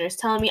viewers, listeners,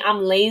 telling me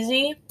I'm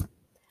lazy,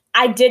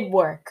 I did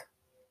work.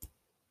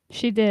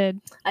 She did.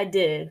 I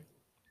did.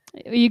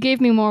 You gave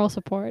me moral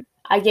support.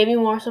 I gave you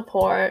more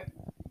support.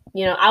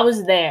 You know, I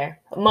was there.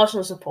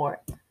 Emotional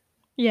support.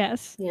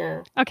 Yes.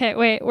 Yeah. Okay,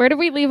 wait. Where did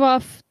we leave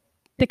off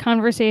the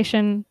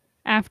conversation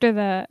after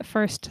the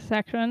first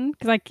section?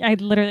 Because I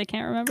literally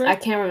can't remember. I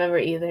can't remember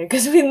either.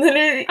 Because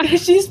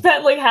she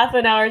spent like half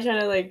an hour trying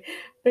to like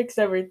fix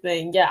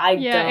everything. Yeah, I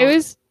Yeah,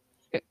 don't.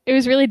 it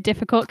was really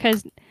difficult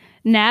because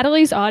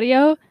Natalie's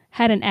audio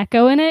had an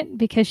echo in it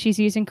because she's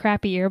using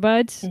crappy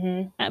earbuds.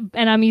 Hmm.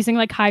 And I'm using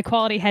like high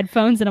quality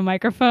headphones and a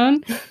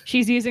microphone.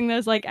 She's using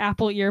those like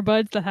Apple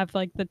earbuds that have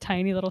like the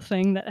tiny little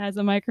thing that has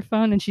a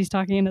microphone, and she's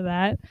talking into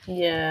that.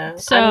 Yeah, I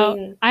So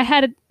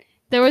mean,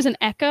 there was an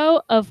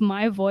echo of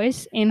my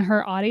voice in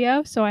her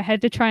audio, so I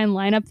had to try and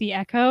line up the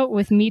echo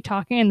with me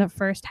talking in the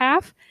first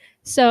half.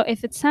 So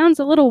if it sounds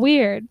a little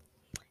weird,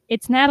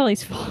 it's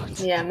Natalie's fault.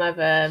 yeah, my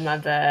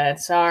bad.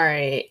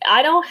 Sorry.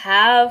 I don't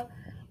have,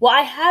 well,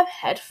 I have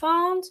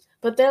headphones,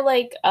 but they're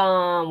like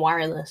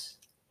wireless.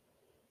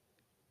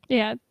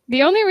 Yeah.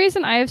 The only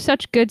reason I have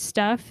such good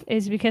stuff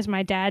is because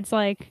my dad's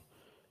like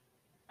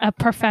a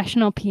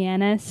professional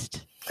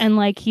pianist and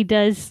like he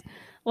does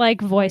like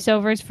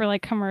voiceovers for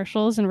like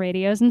commercials and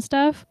radios and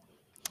stuff.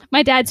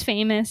 My dad's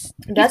famous.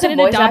 He's That's been a in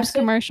a voice Dobbs actor?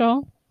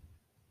 commercial.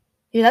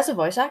 Yeah, that's a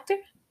voice actor?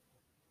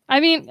 I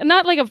mean,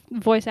 not like a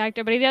voice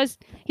actor, but he does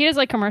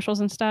like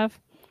commercials and stuff.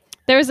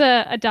 There was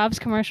a Dobbs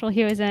commercial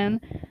he was in.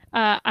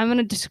 I'm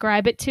gonna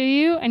describe it to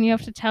you, and you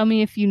have to tell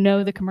me if you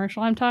know the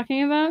commercial I'm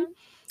talking about.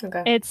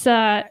 Okay. It's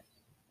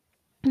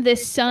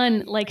this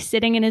son like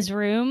sitting in his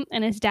room,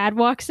 and his dad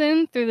walks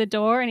in through the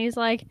door, and he's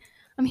like,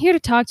 "I'm here to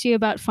talk to you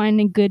about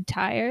finding good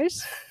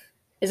tires."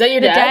 Is that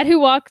your The dad?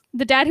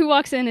 dad who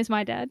walks in is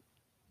my dad.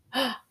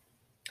 Do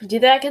you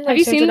think I can Have like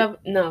you search it seen? up?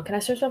 No, can I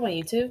search it up on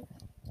YouTube?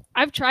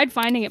 I've tried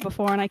finding it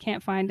before, and I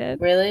can't find it.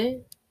 Really?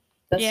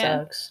 That Yeah.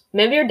 sucks.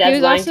 Maybe your He dad's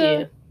was lying to also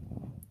you.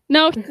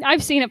 no,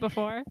 I've seen it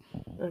before,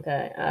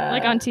 Okay.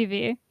 like on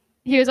TV.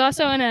 He was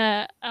also in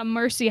a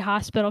Mercy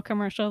Hospital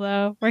commercial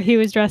though, where he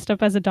was dressed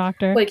up as a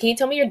doctor. Wait, can you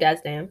tell me your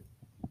dad's name?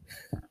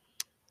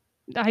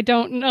 I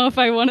don't know if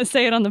I want to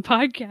say it on the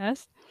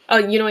podcast. Oh,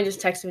 you know what?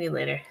 Just text me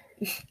later.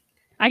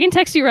 I can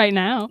text you right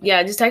now.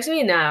 Yeah, just text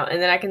me now, and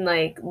then I can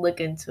like look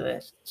into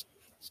it.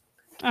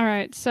 All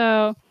right,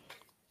 so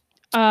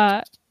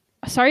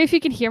sorry if you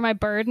can hear my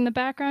bird in the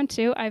background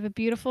too. I have a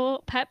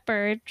beautiful pet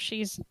bird.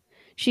 She's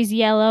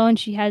yellow and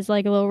she has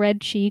like little red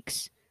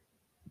cheeks.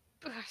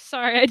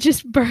 Sorry, I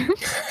just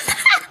burped.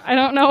 I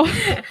don't know.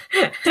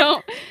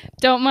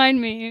 don't mind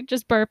me.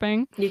 Just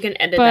burping. You can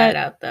edit But- that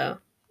out though.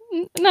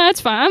 No, it's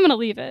fine. I'm gonna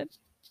leave it.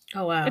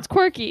 Oh wow. It's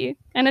quirky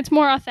and it's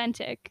more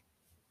authentic.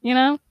 You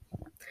know?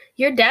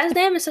 Your dad's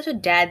name is such a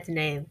dad's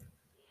name.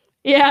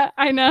 Yeah,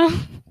 I know.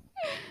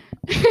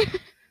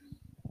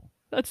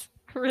 That's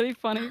really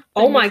funny.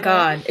 Oh my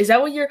god. Is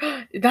that what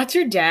that's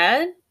your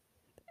dad?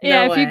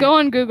 Yeah, No if you way. go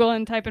on Google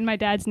and type in my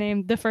dad's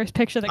name, the first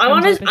picture that I'm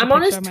comes on his up is a I'm on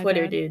picture his of my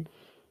Twitter, dad. dude.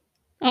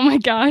 Oh my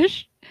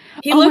gosh.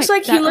 He Oh looks my-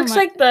 like that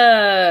like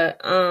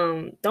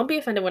the don't be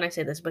offended when I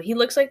say this, but he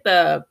looks like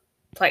the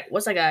like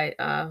what's that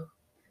guy?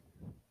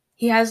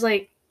 He has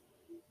like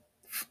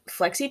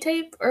flexi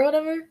tape or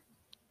whatever.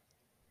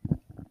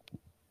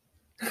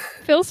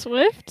 Phil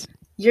Swift?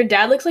 Your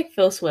dad looks like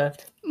Phil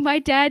Swift. My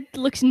dad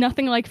looks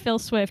nothing like Phil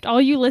Swift. All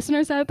you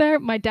listeners out there,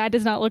 my dad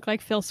does not look like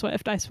Phil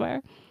Swift, I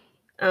swear.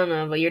 I don't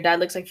know, but your dad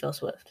looks like Phil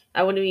Swift.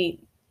 I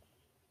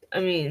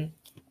mean,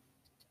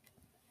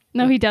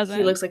 No, he doesn't.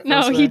 He looks like Phil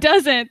No, he Swift.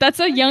 doesn't. That's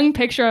a young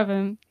picture of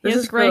him. He This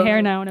has is gray Phil hair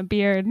Swift. now and a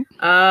beard.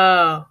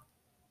 oh.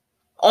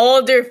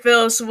 Older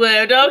Phil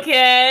Swift,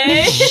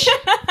 okay.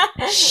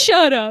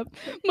 Shut up.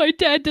 My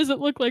dad doesn't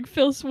look like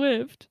Phil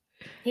Swift.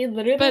 He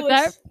literally But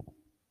looks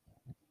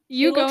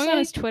You He looks going on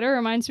his like- Twitter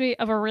reminds me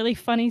of a really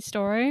funny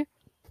story.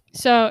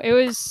 So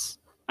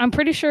I'm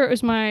pretty sure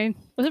was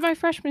it my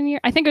freshman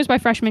year? I think it was my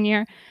freshman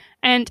year.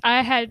 And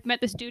I had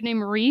met this dude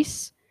named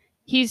Reese.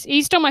 He's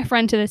still my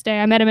friend to this day.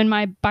 I met him in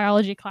my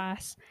biology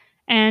class.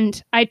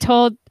 And I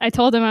told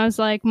him, I was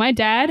like, my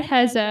dad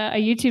has a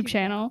YouTube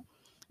channel.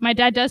 My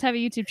dad does have a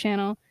YouTube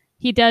channel.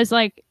 He does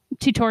like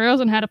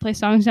tutorials on how to play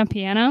songs on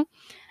piano.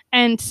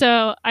 And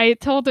so I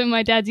told him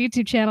my dad's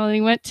YouTube channel, and he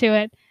went to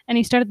it and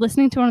he started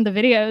listening to one of the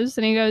videos,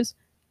 and he goes,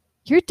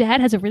 "Your dad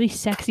has a really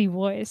sexy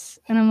voice."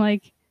 And I'm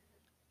like,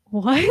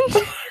 "What?"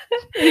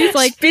 And he's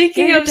like,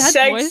 Speaking "Yeah, your of dad's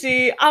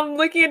sexy, I'm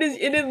looking at his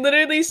and it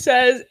literally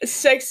says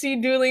sexy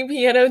dueling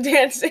piano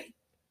dancing.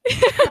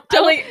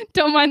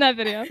 Don't mind that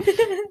video.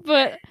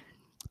 But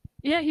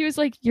yeah, he was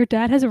like, "Your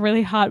dad has a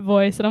really hot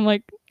voice." And I'm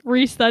like,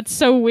 "Reese, that's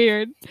so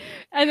weird."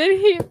 And then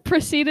he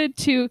proceeded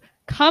to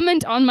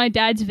comment on my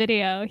dad's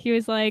video. He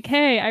was like,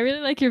 "Hey, I really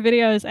like your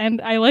videos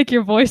and I like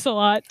your voice a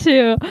lot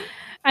too."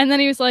 And then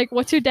he was like,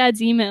 "What's your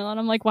dad's email?" And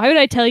I'm like, "Why would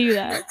I tell you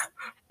that?"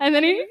 And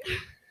then he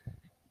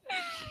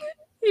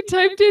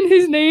typed in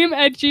his name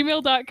at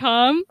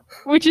gmail.com,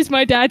 which is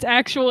my dad's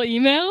actual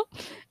email.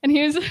 And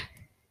he was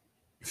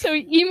so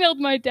he emailed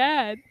my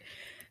dad.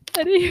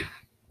 And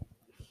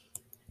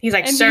He's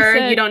like, And he "Sir,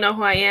 said- you don't know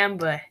who I am,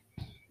 but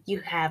you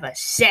have a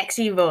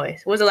sexy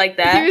voice." Was it like he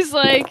that? was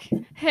like,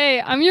 "Hey,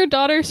 I'm your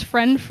daughter's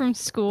friend from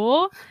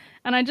school,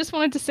 and I just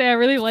wanted to say I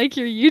really like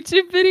your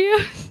YouTube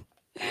videos."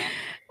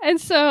 And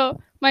so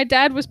my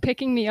dad was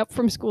picking me up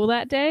from school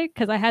that day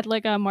because I had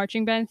like a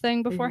marching band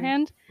thing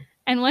beforehand.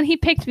 And when he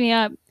picked me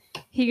up,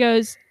 he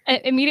goes,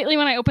 immediately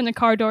when I opened the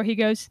car door, he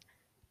goes,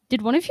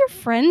 "Did one of your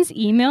friends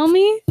email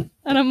me?"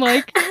 And I'm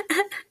like,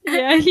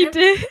 yeah, he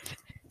did.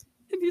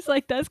 And he's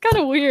like, that's kind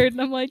of weird.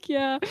 And I'm like,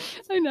 yeah,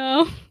 I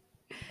know.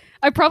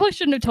 I probably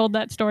shouldn't have told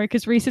that story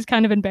because Reese is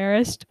kind of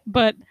embarrassed,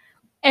 but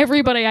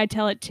everybody I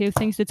tell it to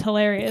thinks it's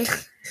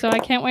hilarious. So I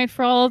can't wait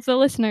for all of the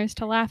listeners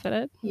to laugh at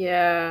it.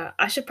 Yeah,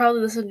 I should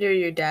probably listen to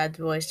your dad's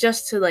voice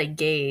just to like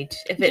gauge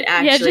if it Yeah,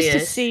 actually just to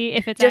is. see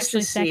if it's Just to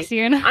actually see.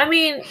 sexy or not. I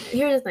mean,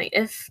 here's the thing: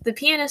 if the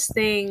pianist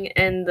thing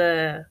and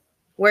the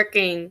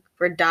working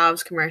for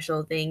Dobbs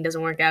commercial thing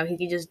doesn't work out, he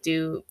could just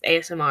do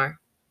ASMR.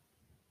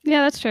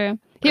 Yeah, that's true.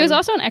 He was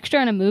also an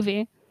extra in a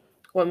movie.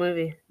 What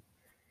movie?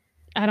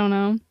 I don't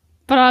know.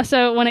 But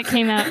also, when it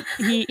came out,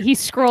 he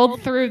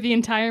scrolled through the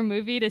entire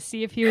movie to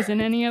see if he was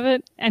in any of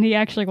it, and he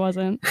actually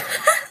wasn't.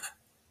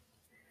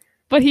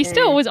 But he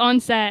still was on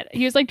set.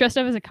 He was like dressed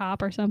up as a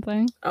cop or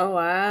something. Oh,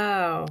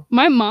 wow.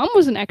 My mom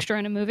was an extra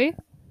in a movie.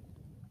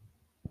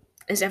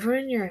 Is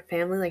everyone in your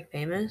family like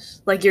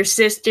famous? Like your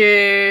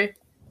sister,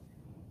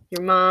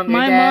 your mom, your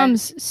My dad?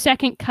 mom's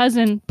second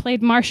cousin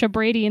played Marsha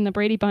Brady in the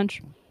Brady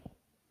Bunch.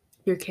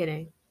 You're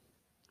kidding.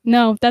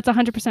 No, that's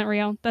 100%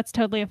 real. That's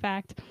totally a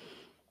fact.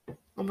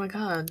 Oh my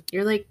god.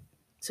 You're like,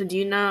 so do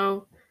you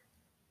know,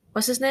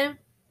 what's his name?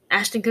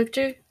 Ashton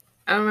Kutcher?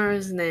 I don't remember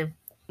his name.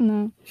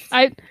 No.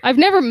 I've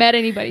never met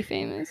anybody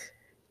famous.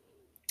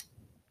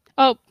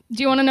 Oh,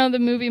 do you want to know the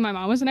movie my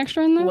mom was an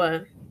extra in though?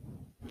 What?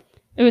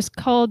 It was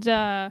called,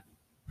 I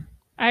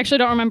actually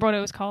don't remember what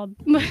it was called.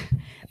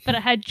 But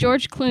it had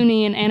George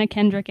Clooney and Anna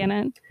Kendrick in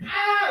it.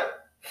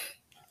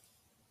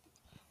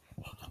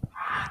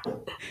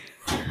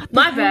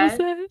 My bad.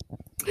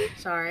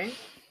 Sorry.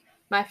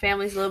 My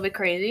family's a little bit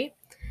crazy.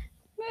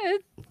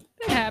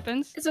 It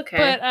happens. It's okay.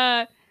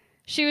 But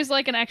she was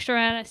like an extra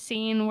in a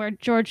scene where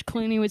George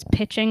Clooney was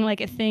pitching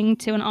like a thing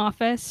to an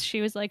office. She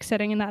was like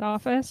sitting in that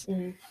office.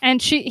 Mm-hmm.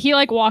 And he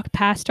like walked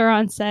past her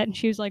on set and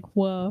she was like,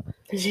 whoa.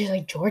 And she's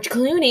like, George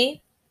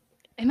Clooney?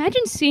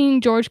 Imagine seeing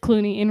George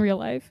Clooney in real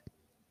life.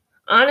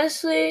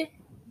 Honestly,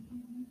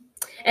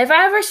 if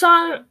I ever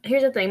saw him,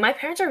 here's the thing. My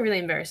parents are really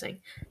embarrassing.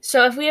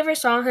 So if we ever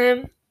saw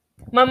him,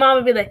 my mom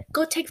would be like,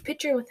 go take a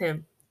picture with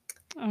him.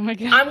 Oh my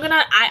god.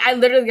 I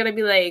literally gonna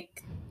be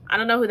like, I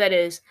don't know who that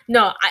is.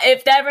 No,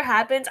 if that ever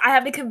happens, I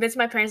have to convince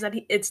my parents that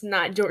it's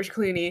not George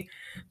Clooney.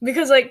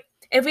 Because, like,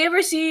 if we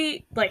ever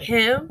see, like,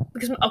 him,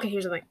 because, okay,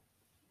 here's the thing.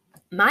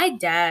 My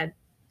dad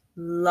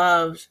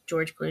loves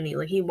George Clooney.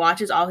 Like, he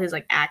watches all his,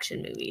 like,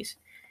 action movies.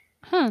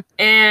 Huh.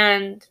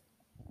 And,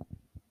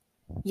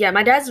 yeah,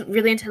 my dad's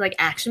really into, like,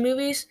 action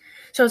movies.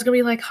 So it's gonna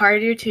be, like,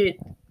 harder to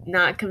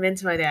not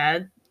convince my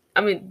dad.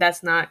 I mean,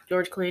 that's not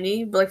George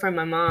Clooney, but, like, from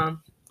my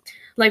mom.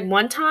 Like,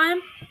 one time,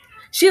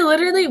 we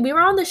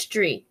were on the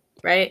street,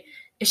 right?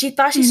 And she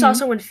thought she saw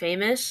someone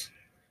famous.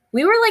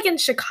 We were, like, in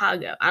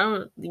Chicago.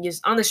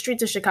 Just on the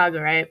streets of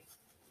Chicago, right?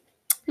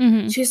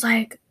 Mm-hmm. She's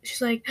like,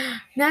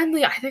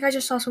 Natalie, I think I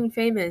just saw someone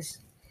famous.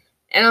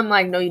 And I'm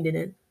like, no, you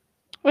didn't.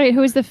 Wait,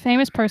 who was the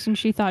famous person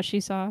she thought she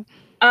saw?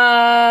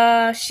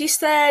 She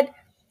said,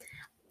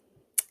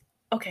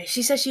 okay,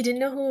 she said she didn't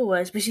know who it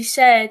was, but she's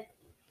like,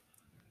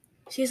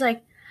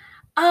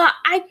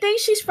 I think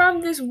she's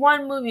from this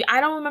one movie.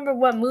 I don't remember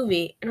what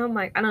movie. And I'm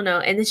like, I don't know.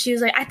 And then she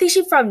was like, I think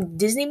she's from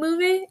Disney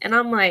movie. And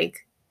I'm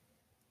like,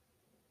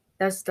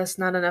 that's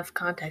not enough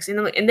context.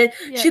 And then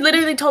she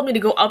literally told me to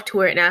go up to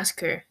her and ask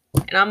her.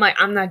 And I'm like,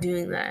 I'm not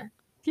doing that.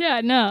 Yeah,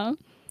 no.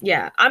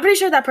 Yeah, I'm pretty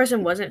sure that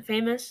person wasn't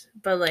famous.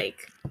 But,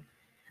 like,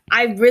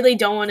 I really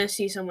don't want to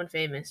see someone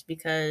famous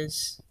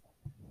because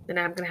then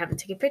I'm going to have to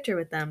take a picture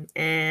with them.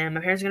 And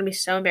my parents are going to be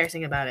so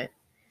embarrassing about it.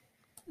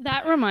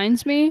 That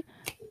reminds me,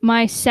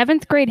 my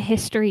 7th grade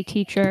history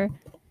teacher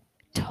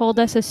told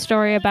us a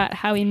story about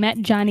how he met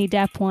Johnny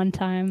Depp one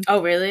time.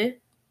 Oh, really?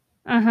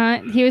 Uh-huh.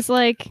 He was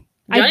like,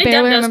 Johnny I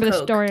barely Depp remember does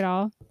the story at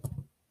all.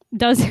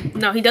 Does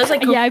No, he does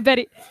like Yeah, I bet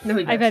he No,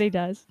 he does. I bet he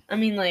does. I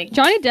mean, like,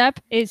 Johnny Depp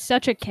is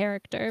such a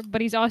character,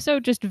 but he's also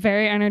just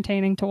very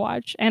entertaining to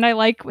watch, and I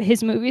like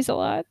his movies a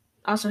lot.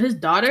 Also, his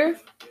daughter,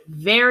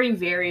 very,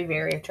 very,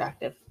 very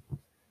attractive.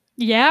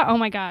 Yeah? Oh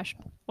my gosh.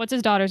 What's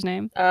his daughter's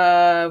name?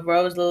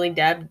 Rose, Lily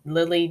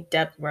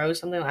Depp, Rose,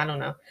 something, I don't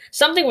know.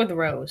 Something with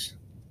Rose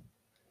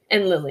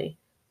and Lily.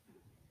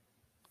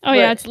 Oh,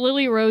 yeah, it's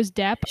Lily Rose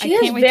Depp. She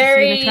I can't has wait to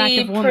see an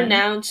attractive woman.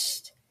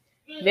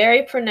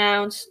 very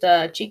pronounced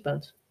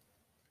cheekbones.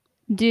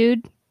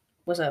 Dude.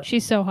 What's up?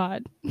 She's so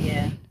hot.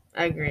 Yeah,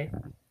 I agree.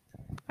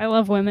 I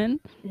love women.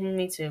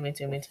 Me too.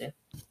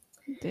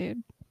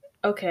 Dude.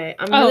 Okay,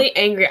 I'm really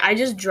angry. I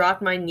just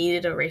dropped my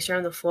kneaded eraser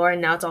on the floor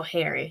and now it's all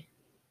hairy.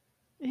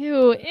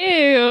 Ew.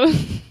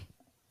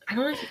 I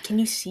don't know. Can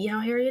you see how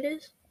hairy it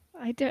is?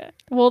 I do.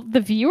 Well, the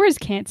viewers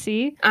can't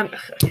see.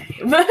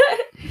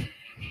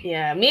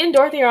 Yeah, me and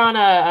Dorothy are on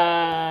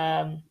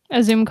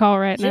a Zoom call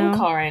right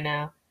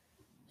now.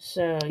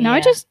 So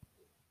now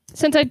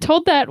since I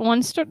told that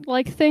one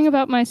thing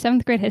about my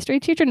 7th grade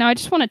history teacher, now I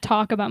just want to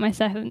talk about my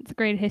 7th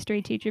grade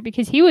history teacher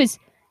because he was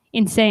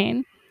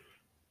insane.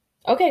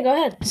 Okay, go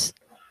ahead.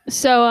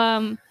 So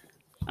I'm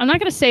not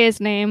gonna say his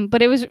name,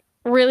 but it was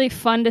really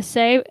fun to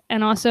say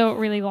and also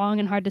really long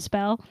and hard to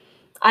spell.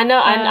 I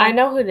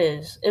know who it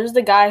is. It was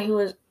the guy who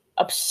was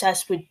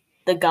obsessed with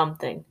the gum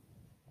thing.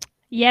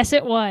 Yes,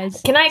 it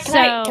was. Can I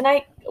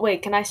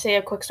say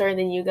a quick story and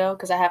then you go?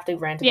 Because I have to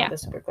rant about Yeah.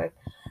 this super quick.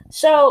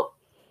 So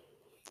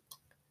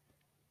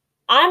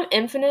I'm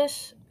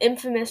infamous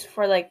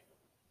for like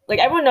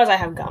everyone knows I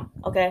have gum,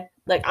 okay?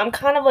 Like I'm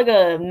kind of like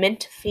a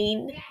mint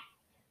fiend.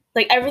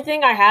 Like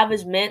everything I have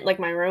is mint, like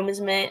my room is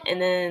mint,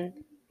 and then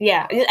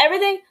yeah,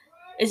 everything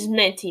is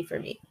minty for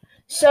me.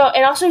 So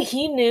and also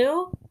he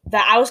knew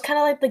that I was kind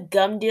of like the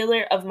gum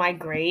dealer of my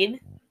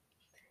grade.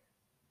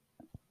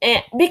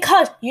 And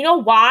because you know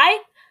why?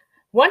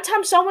 One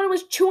time someone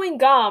was chewing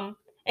gum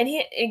and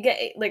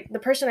like the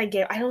person I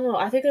gave, I don't know,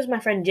 I think it was my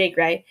friend Jake,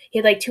 right? He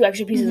had like 2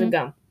 extra pieces of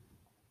gum.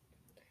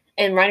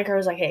 And Reinecker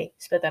was like, hey,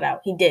 spit that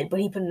out. He did, but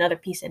he put another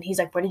piece in. He's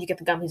like, where did you get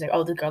the gum? He's like,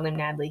 oh, the girl named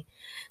Natalie.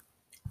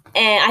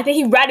 And I think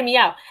he ratted me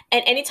out.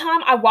 And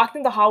anytime I walked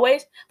in the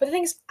hallways, but the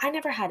thing is, I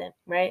never had him,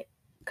 right?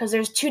 Because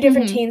there's 2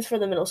 different teams for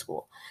the middle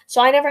school.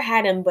 So I never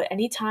had him, but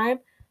anytime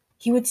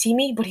he would see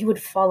me, but he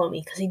would follow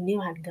me because he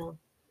knew I had gum.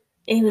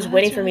 And he was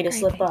waiting for me to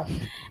slip up.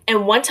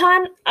 And one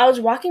time, I was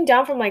walking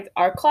down from like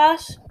art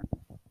class,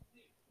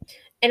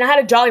 and I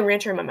had a Jolly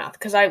Rancher in my mouth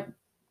because I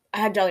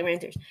had Jolly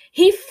Ranchers.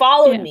 He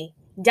followed me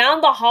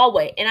down the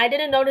hallway, and I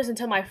didn't notice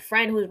until my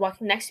friend who was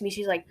walking next to me,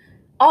 she's like,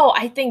 oh,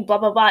 I think blah,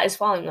 blah, blah is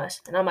following us.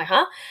 And I'm like,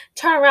 huh?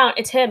 Turn around,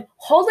 it's him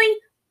holding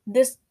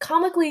this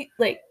comically,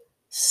 like,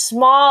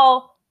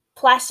 small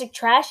plastic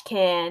trash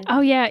can.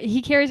 Oh, yeah,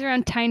 he carries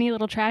around tiny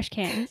little trash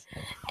cans.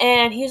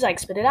 And he's like,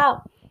 spit it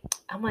out.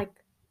 I'm like,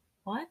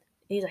 what?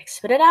 He's like,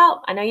 spit it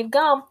out. I know you've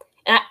gum.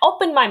 And I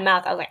opened my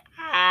mouth. I was like,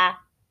 ah.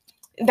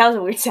 That was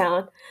a weird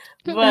sound.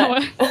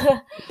 But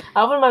I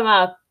opened my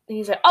mouth. And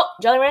he's like, oh,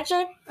 Jolly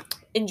Rancher?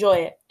 Enjoy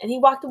it. And he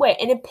walked away.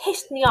 And it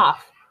pissed me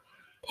off.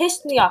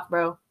 Pissed me off,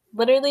 bro.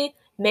 Literally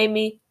made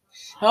me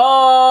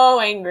so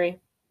angry.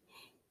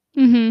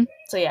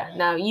 So yeah,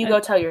 now you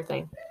go tell your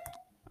thing.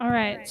 All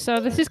right.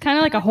 So this is kind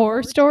of like a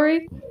horror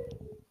story.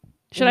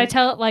 Should I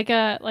tell it like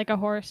a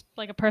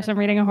person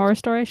reading a horror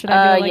story? Should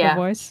I do it like a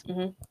voice?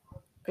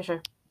 For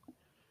sure.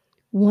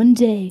 One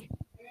day,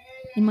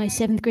 in my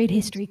 7th grade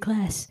history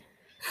class,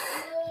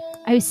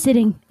 I was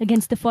sitting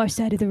against the far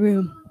side of the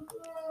room.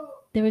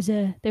 There was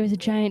a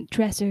giant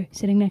dresser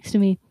sitting next to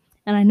me,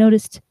 and I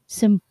noticed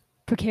some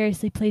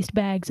precariously placed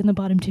bags on the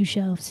bottom 2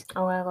 shelves.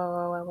 Oh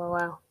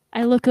wow.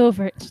 I look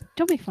over.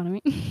 Don't make fun of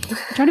me.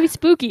 I'm trying to be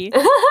spooky.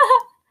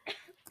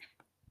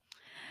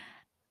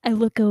 I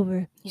look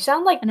over. You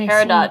sound like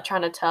Peridot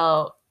trying to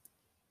tell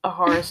a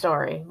horror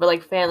story, but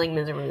like failing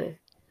miserably.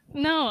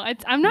 No,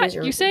 I'm not.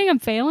 You saying I'm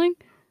failing?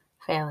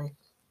 Failing.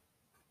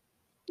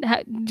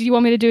 Do you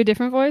want me to do a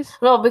different voice?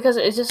 No, because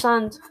it just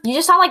sounds. You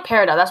just sound like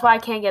Peridot. That's why I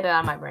can't get it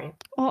out of my brain.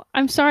 Well,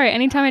 I'm sorry.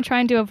 Anytime I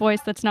try and do a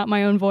voice that's not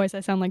my own voice,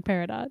 I sound like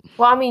Peridot.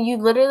 Well, I mean, you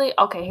literally.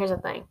 Okay, here's the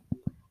thing.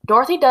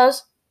 Dorothy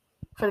does,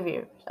 for the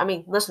viewers,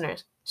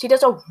 listeners, she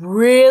does a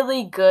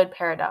really good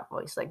Peridot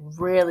voice. Like,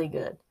 really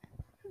good.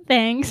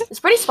 Thanks. It's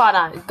pretty spot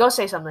on. Go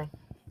say something.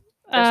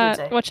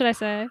 What should I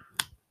say?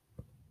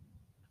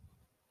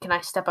 Can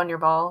I step on your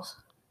balls?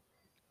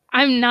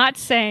 I'm not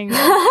saying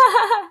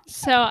that.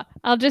 So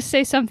I'll just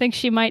say something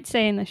she might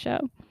say in the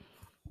show.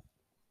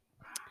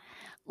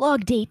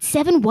 Log date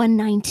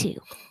 7192.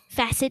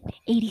 Facet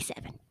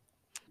 87.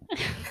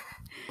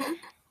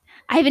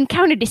 I've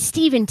encountered a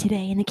Stephen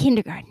today in the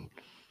kindergarten.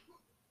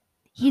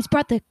 He's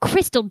brought the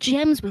crystal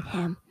gems with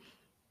him.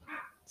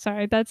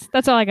 Sorry, that's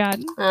all I got.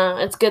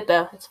 It's good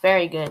though. It's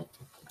very good.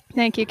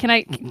 Thank you. Can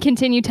I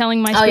continue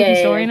telling my spooky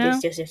story now?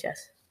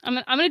 Yes. I'm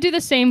gonna do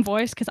the same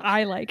voice because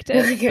I liked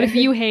it. Okay. But if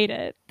you hate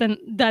it, then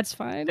that's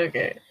fine.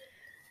 Okay.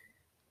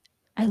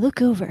 I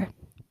look over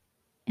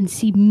and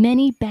see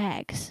many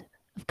bags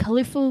of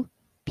colorful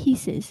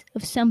pieces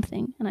of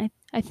something, and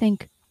I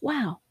think,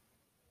 wow,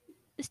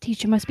 this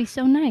teacher must be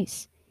so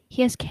nice.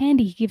 He has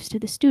candy he gives to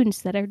the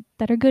students that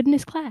are good in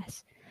his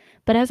class.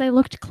 But as I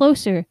looked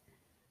closer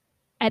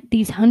at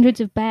these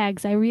hundreds of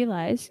bags, I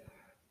realized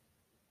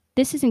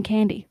this isn't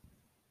candy.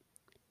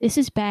 This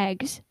is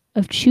bags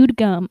of chewed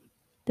gum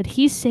that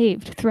he's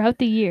saved throughout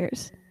the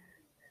years.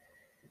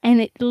 And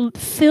it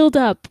filled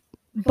up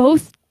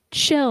both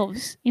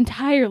shelves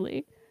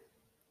entirely.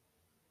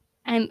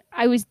 And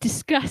I was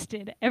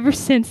disgusted ever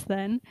since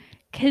then,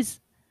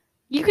 because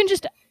you can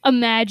just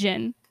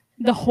imagine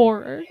the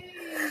horror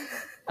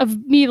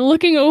of me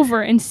looking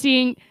over and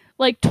seeing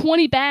like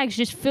 20 bags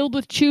just filled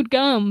with chewed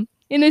gum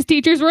in this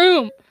teacher's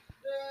room.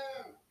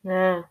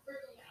 Yeah.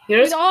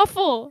 It's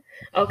awful.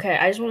 Okay,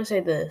 I just want to say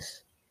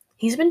this.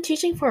 He's been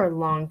teaching for a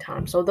long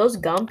time, so those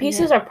gum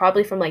pieces are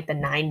probably from like the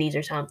 90s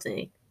or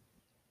something.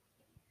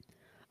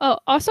 Oh,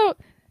 also,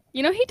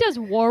 you know he does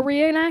war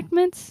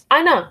reenactments?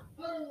 I know.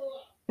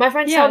 My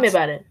friends tell me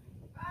about it.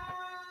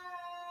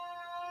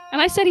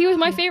 And I said he was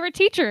my favorite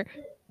teacher.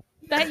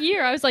 That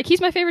year, I was like,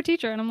 he's my favorite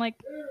teacher. And I'm like,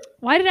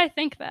 why did I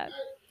think that?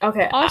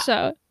 Okay.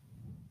 Also,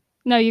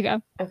 no, you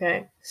go.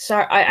 Okay.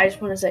 Sorry, I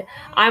just want to say,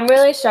 I'm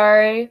really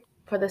sorry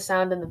for the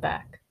sound in the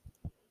back.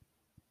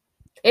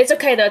 It's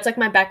okay, though. It's like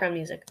my background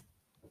music.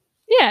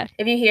 Yeah.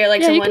 If you hear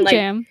like someone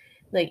like,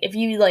 like if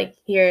you like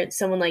hear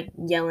someone like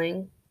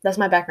yelling, That's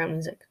my background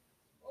music.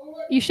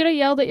 You should have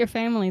yelled at your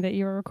family that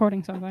you were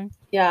recording something.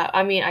 Yeah,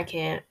 I mean, I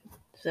can't.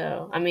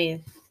 So, I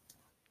mean,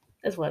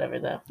 it's whatever,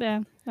 though.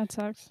 Yeah, that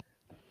sucks.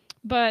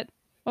 But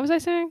what was I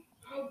saying?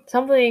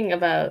 Something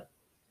about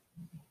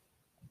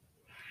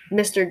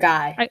Mr.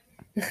 Guy.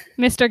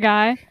 Mr.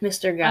 Guy.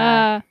 Mr.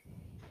 Guy.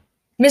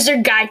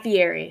 Mr. Guy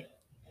Fieri.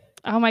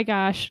 Oh my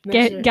gosh.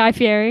 Mr. Guy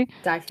Fieri.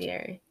 Guy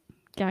Fieri.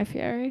 Guy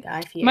Fieri.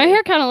 Guy Fieri. My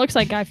hair kind of looks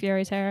like Guy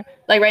Fieri's hair.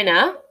 Like right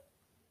now?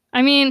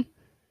 I mean,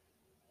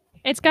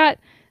 it's got...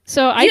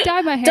 So I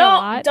dye my hair a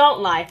lot. Don't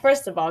lie.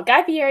 First of all,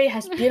 Guy Fieri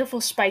has beautiful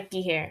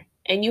spiky hair.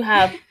 And you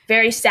have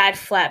very sad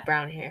flat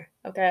brown hair.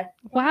 Okay?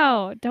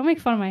 Wow. Don't make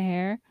fun of my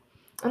hair.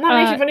 I'm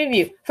not making fun of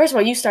you. First of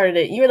all, you started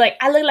it. You were like,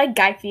 I look like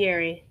Guy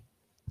Fieri.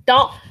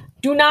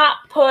 Do not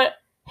put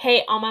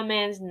hate on my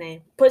man's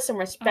name. Put some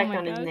respect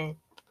on his name.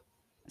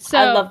 So,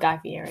 I love Guy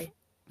Fieri.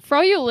 For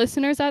all you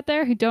listeners out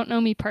there who don't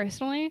know me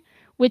personally,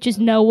 which is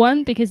no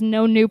one because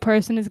no new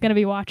person is going to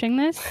be watching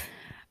this,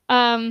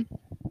 I'm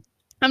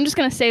just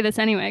going to say this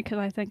anyway because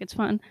I think it's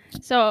fun.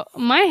 So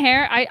my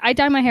hair, I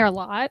dye my hair a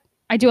lot.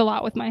 I do a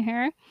lot with my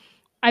hair.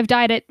 I've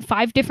dyed it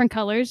 5 different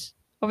colors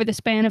over the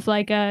span of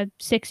like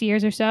 6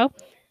 years or so.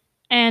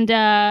 And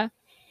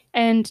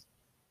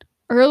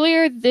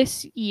earlier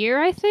this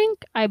year, I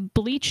think, I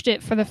bleached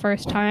it for the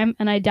first time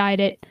and I dyed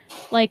it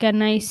like a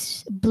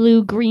nice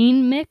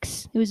blue-green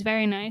mix. It was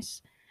very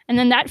nice. And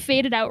then that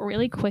faded out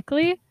really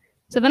quickly.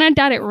 So then I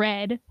dyed it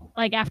red,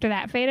 like after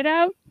that faded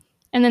out.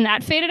 And then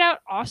that faded out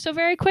also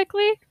very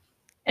quickly.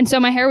 And so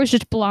my hair was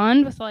just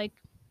blonde with like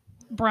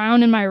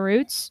brown in my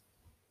roots.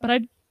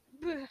 But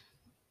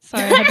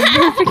sorry, I had to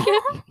burp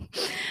again.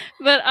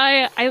 But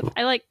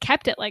I like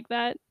kept it like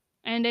that.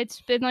 And it's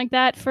been like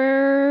that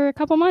for a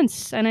couple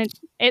months. And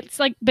it's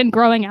like been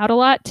growing out a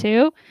lot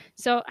too.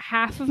 So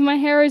half of my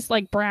hair is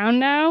like brown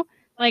now.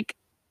 Like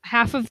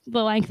half of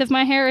the length of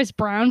my hair is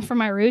brown for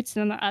my roots.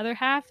 And then the other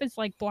half is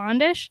like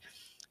blondish.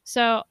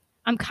 So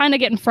I'm kind of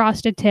getting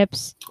frosted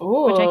tips,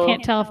 which I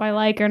can't tell if I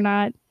like or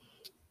not.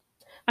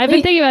 I've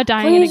been thinking about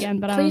dyeing it again,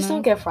 but I don't know. Please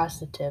don't get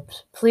frosted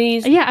tips.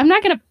 Please. Yeah, I'm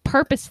not going to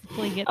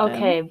purposefully get them.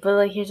 Okay, but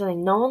like here's the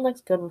thing. No one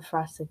looks good with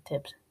frosted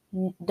tips.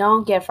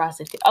 Don't get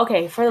frosted tips.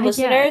 Okay, for the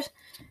listeners,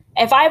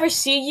 if I ever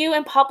see you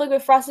in public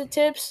with frosted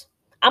tips,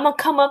 I'm going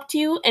to come up to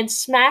you and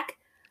smack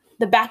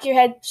the back of your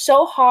head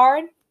so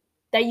hard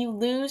that you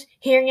lose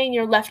hearing in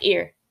your left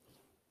ear.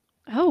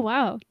 Oh,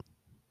 wow.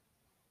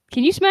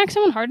 Can you smack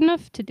someone hard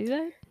enough to do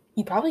that?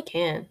 You probably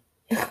can.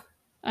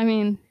 I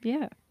mean,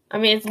 yeah. I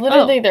mean, it's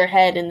literally their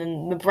head and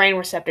then the brain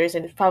receptors,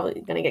 and it's probably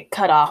going to get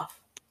cut off,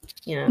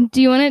 you know?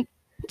 Do you want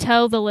to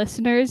tell the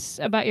listeners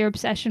about your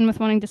obsession with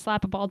wanting to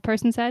slap a bald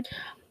person's head?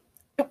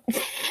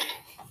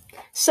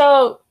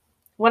 So,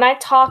 when I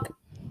talk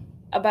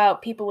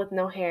about people with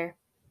no hair,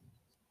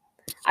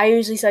 I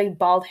usually say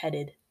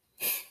bald-headed.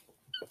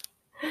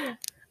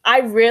 I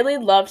really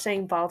love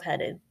saying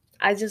bald-headed.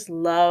 I just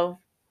love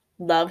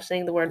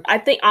saying the word. I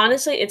think,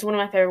 honestly, it's one of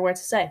my favorite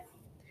words to say.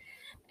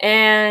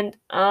 And,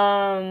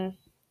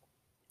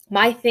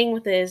 my thing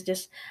with it is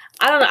just,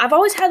 I don't know, I've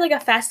always had, like, a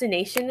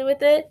fascination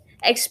with it,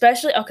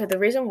 especially, okay, the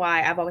reason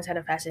why I've always had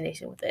a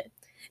fascination with it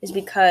is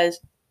because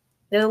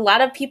there's a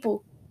lot of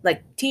people,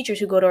 like, teachers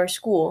who go to our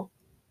school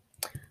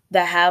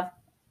that have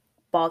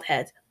bald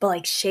heads, but,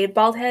 like, shaved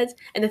bald heads,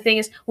 and the thing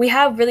is, we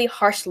have really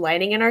harsh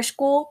lighting in our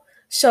school,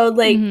 so,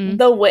 like,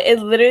 the way, it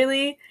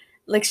literally,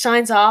 like,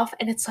 shines off,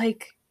 and it's,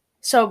 like,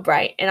 so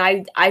bright,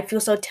 and I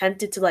feel so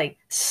tempted to, like,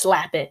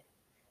 slap it.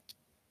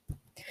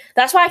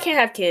 That's why I can't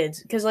have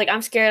kids, because, like,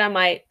 I'm scared I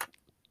might...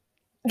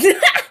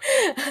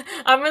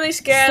 I'm really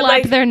scared. Slap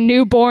like their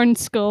newborn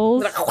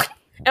skulls.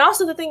 And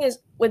also the thing is,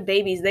 with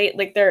babies, they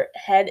like their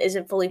head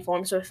isn't fully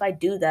formed, so if I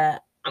do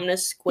that, I'm going to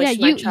squish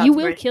my child's you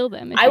will brain. kill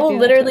them. I will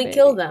literally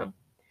kill them.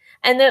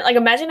 And then, like,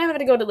 imagine having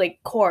to go to, like,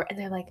 court, and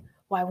they're like,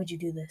 why would you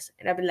do this?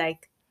 And I'd be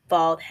like,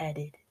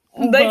 bald-headed.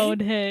 Bald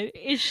head.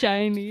 It's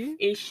shiny.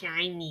 It's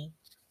shiny.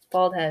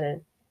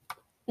 Bald-headed.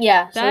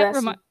 Yeah, so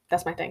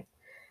that's my thing.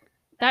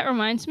 That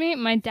reminds me,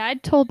 my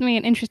dad told me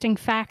an interesting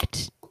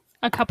fact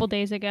a couple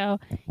days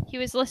ago. He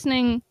was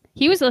listening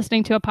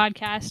to a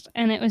podcast,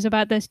 and it was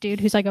about this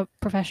dude who's like a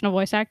professional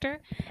voice actor,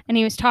 and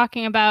he was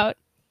talking about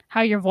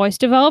how your voice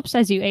develops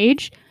as you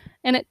age.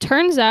 And it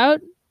turns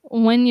out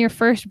when you're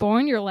first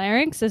born, your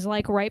larynx is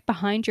like right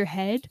behind your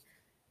head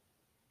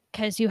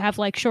because you have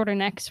like shorter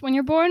necks when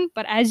you're born.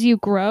 But as you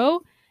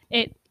grow,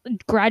 it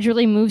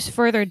gradually moves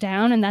further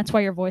down, and that's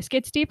why your voice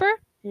gets deeper.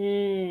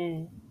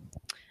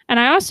 And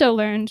I also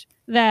learned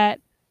that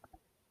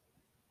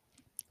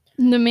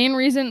the main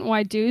reason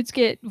why dudes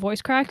get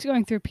voice cracks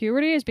going through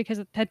puberty is because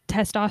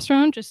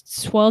testosterone just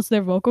swells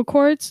their vocal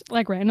cords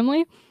like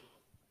randomly.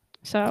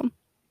 So,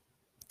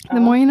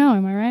 the more you know,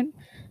 am I right?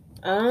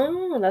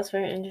 Oh, that's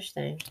very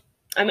interesting.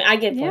 I mean, I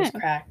get voice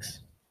cracks.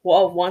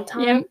 Well, one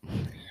time,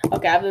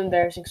 okay, I have an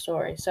embarrassing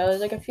story. So, it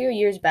was like a few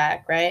years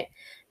back, right?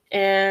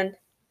 And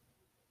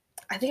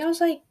I think I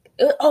was like,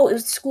 it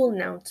was school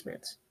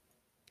announcements.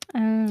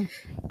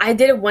 I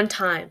did it one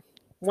time,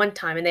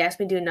 and they asked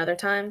me to do another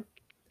time,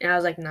 and I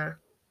was like, nah.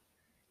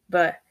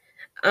 But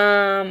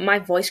My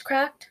voice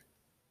cracked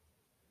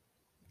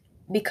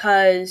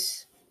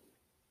because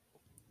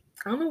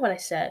I don't know what I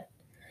said,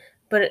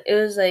 but it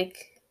was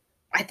like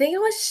I think I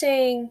was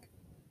saying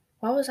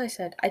what was I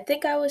said? I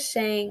think I was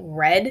saying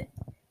red.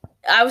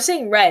 I was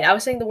saying red. I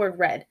was saying the word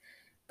red,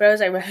 but I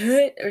was like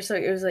red or so.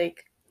 It was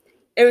like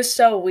it was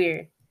so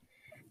weird,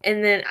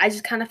 and then I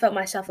just kind of felt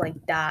myself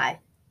like die,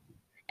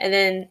 and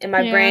then in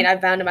my brain I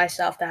found to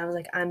myself that I was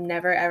like I'm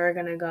never ever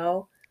gonna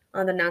go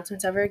on the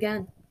announcements ever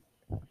again.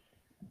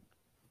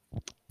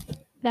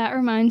 That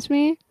reminds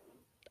me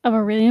of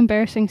a really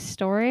embarrassing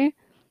story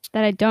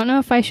that I don't know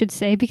if I should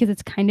say because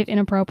it's kind of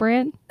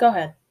inappropriate. Go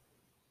ahead.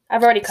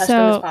 I've already cussed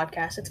on this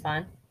podcast. It's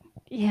fine.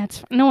 Yeah,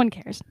 it's no one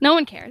cares. No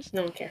one cares.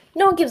 No one cares.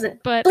 No one gives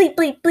it. But bleep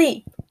bleep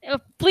bleep.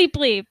 Bleep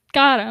bleep.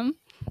 Got him.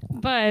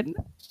 But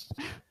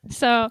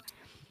so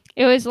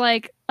it was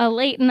like a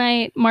late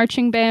night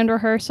marching band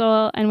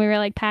rehearsal, and we were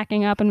like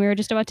packing up, and we were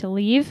just about to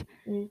leave.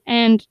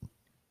 And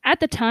at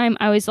the time,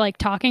 I was like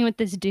talking with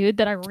this dude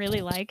that I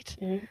really liked,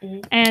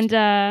 and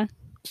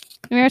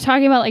we were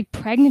talking about like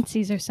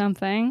pregnancies or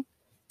something.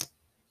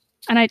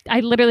 And I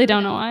literally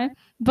don't know why,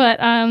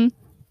 but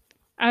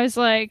I was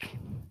like,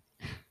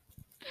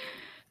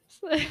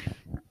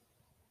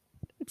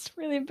 it's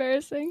really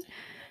embarrassing.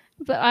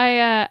 But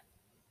I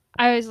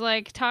was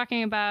like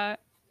talking about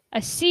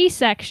a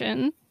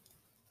C-section,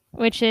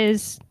 which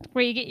is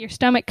where you get your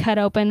stomach cut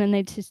open and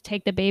they just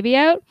take the baby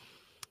out.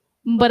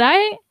 But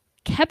I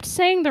kept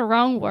saying the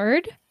wrong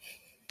word.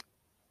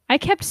 I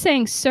kept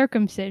saying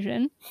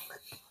circumcision.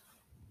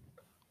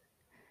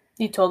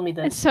 You told me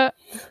this. And so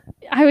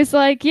I was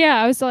like,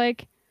 when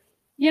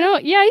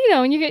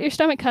you get your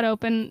stomach cut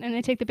open and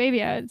they take the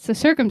baby out, it's a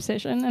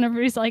circumcision. And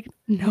everybody's like,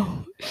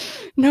 no,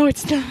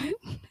 it's not.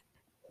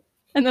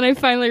 And then I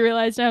finally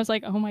realized, and I was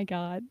like, oh my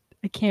God,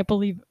 I can't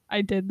believe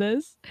I did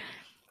this.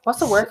 What's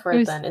the word for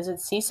it then? Is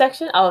it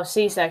C-section? Oh,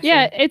 C-section.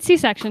 Yeah, it's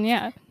C-section,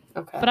 yeah.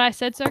 Okay. But I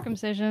said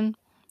circumcision.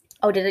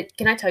 Oh,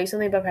 can I tell you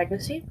something about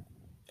pregnancy?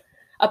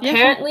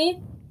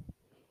 Apparently,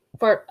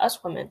 for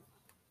us women,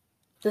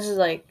 this is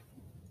like,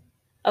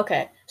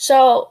 okay.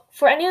 So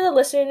for any of the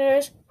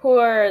listeners who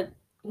are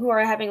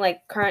having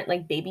like current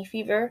like baby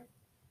fever,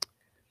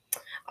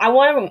 I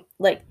want to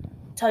like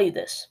tell you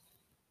this.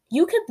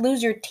 You could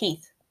lose your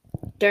teeth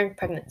during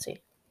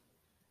pregnancy.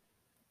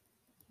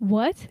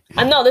 What?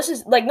 No, this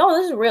is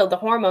real. The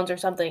hormones or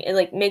something. It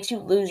like makes you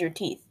lose your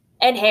teeth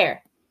and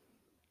hair.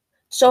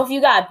 So if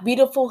you got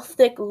beautiful,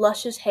 thick,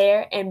 luscious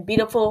hair and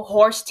beautiful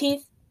horse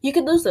teeth, you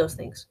could lose those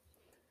things.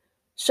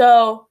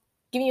 So,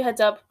 giving you a heads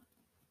up,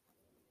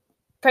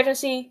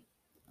 pregnancy,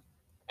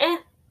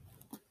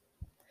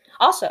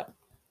 Also,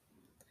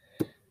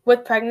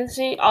 with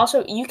pregnancy,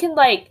 you can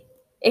like,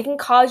 it can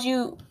cause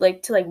you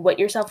like to like wet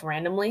yourself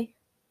randomly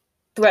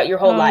throughout your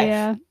whole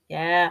life.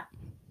 Yeah.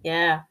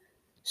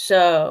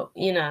 So,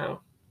 Yeah.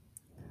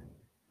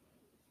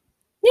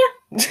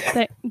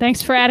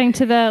 Thanks for adding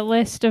to the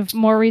list of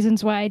more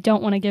reasons why I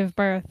don't want to give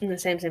birth.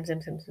 Same.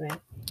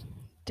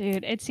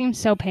 Dude, it seems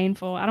so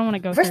painful. I don't want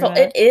to go First through of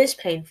all, that. it is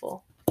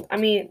painful. I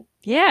mean...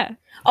 Yeah.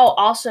 Oh,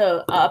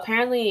 also,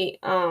 apparently,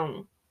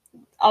 a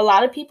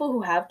lot of people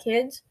who have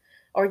kids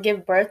or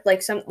give birth,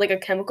 like a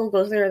chemical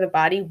goes through their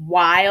body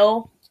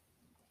while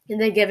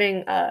they're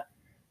giving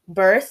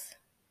birth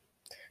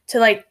to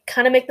like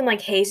kind of make them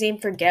like hazy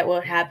and forget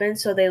what happened.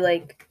 So they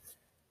like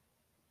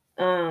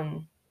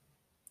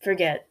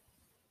forget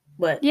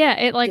what. Yeah,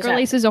 it like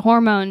releases a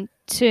hormone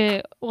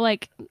to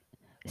like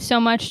so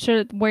much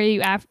to where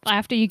you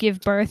after you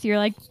give birth, you're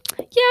like,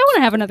 yeah, I want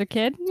to have another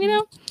kid, you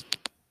know?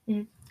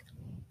 Mm-hmm.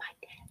 My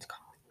dad's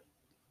calling me.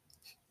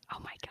 Oh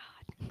my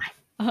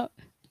God.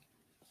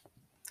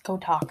 Go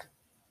talk.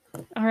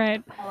 All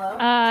right.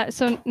 Hello?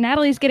 So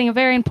Natalie's getting a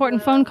very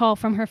important phone call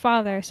from her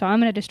father, so I'm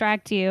going to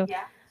distract you.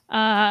 Yeah.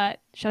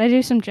 Should I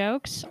do some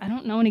jokes? I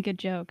don't know any good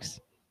jokes.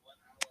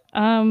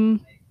 Okay.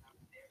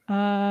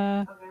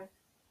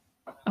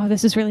 Oh,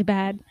 this is really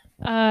bad.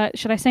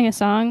 Should I sing a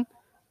song?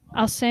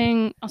 I'll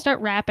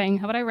start rapping.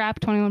 How about I rap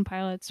 21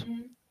 Pilots?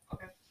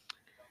 Okay.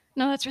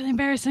 No, that's really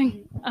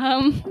embarrassing.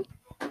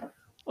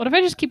 What if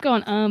I just keep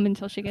going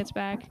until she gets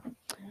back?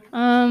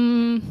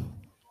 I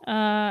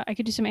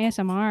could do some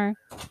ASMR.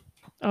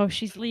 Oh,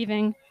 she's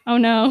leaving. Oh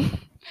no.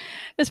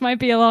 This might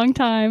be a long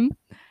time.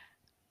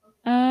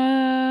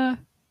 I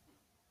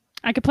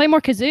could play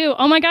more kazoo.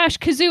 Oh my gosh,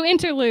 kazoo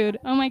interlude.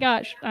 Oh my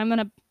gosh, I'm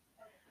gonna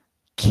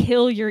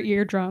kill your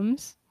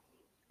eardrums.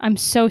 I'm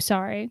so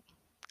sorry.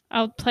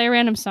 I'll play a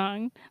random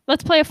song.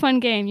 Let's play a fun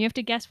game. You have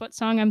to guess what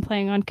song I'm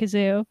playing on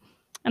kazoo,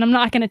 and I'm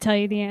not gonna tell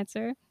you the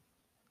answer.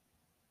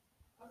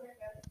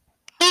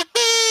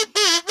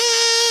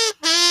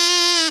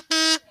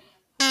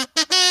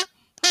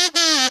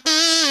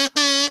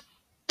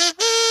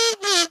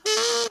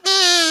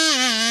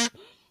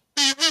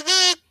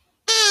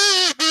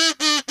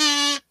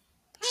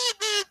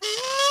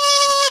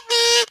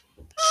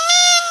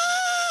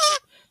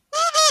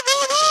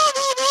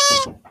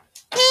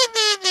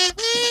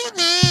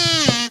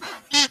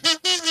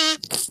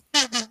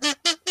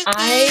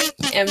 I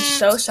am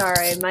so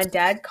sorry. My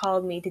dad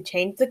called me to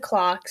change the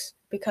clocks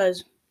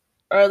because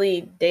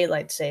early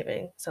daylight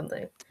saving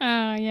something.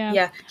 Oh, yeah.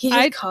 Yeah, he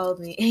just called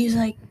me and he was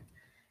like,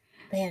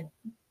 "Man,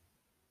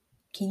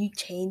 can you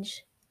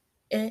change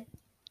it?"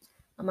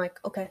 I'm like,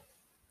 "Okay."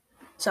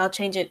 So I'll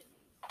change it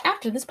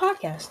after this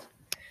podcast.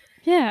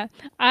 Yeah.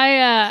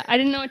 I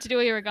didn't know what to do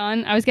while you were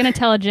gone. I was going to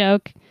tell a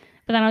joke,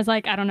 but then I was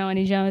like, I don't know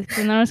any jokes.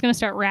 And then I was going to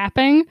start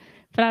rapping,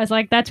 but I was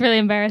like, that's really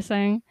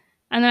embarrassing.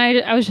 And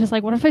then I was just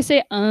like, what if I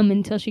say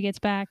until she gets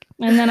back?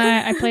 And then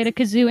I played a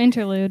kazoo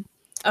interlude.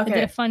 Okay. I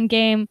did a fun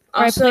game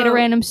where Also- I played a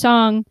random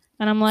song,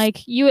 and I'm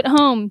like, you at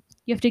home,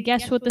 you have to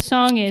guess what the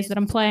song is that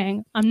I'm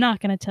playing. I'm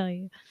not going to tell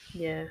you.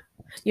 Yeah.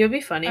 You would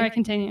be funny. All right,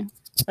 continue.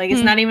 Like,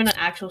 it's not even an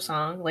actual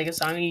song, like a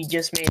song you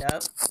just made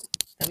up.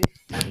 That'd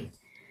be funny.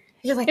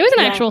 You're like, It was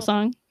an yeah. actual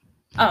song.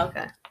 Oh,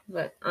 okay.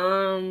 But,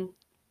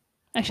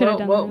 I should have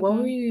done that. What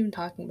were you even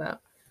talking about?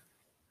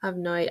 I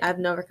have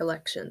no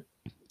recollection.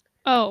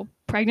 Oh,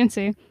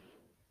 pregnancy.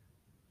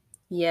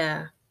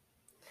 Yeah.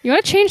 You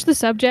want to change the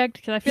subject?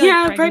 Because I feel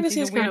like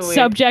pregnancy is a weird kinda weird.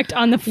 subject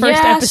on the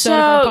first episode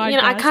of our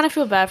podcast. I kind of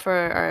feel bad for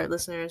our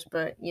listeners,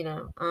 but,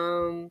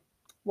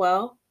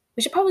 well,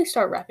 we should probably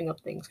start wrapping up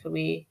things because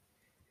we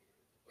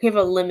have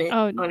a limit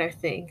on our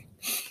thing.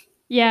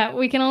 Yeah,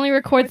 we can only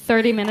record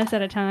 30 minutes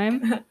at a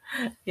time.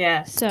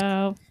 Yeah.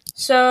 So,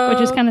 So,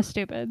 which is kind of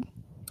stupid.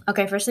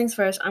 Okay, first things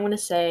first, I'm going to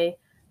say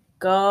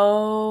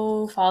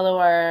go follow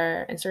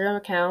our Instagram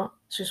account,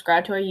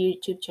 subscribe to our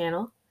YouTube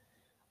channel.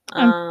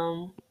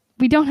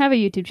 We don't have a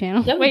YouTube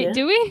channel. Yeah, we Wait, do.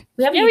 do we?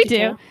 We have a yeah, YouTube we do.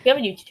 channel. We have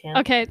a YouTube channel.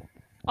 Okay.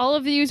 All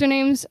of the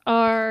usernames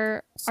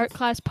are Art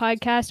Class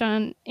Podcast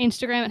on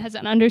Instagram. It has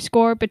an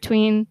underscore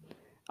between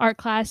Art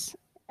Class.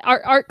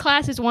 Art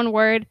Class is one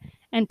word,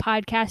 and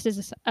podcast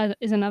is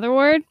another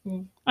word.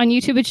 Mm. On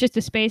YouTube, it's just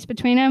a space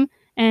between them,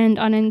 and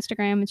on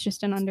Instagram, it's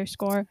just an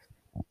underscore.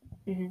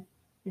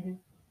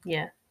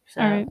 Yeah.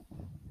 So, all right.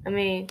 I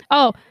mean...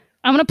 Oh,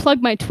 I'm going to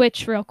plug my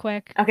Twitch real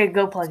quick. Okay,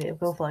 go plug it.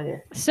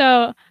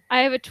 So,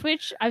 I have a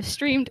Twitch. I've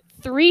streamed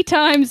 3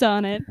 times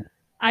on it.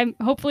 I'm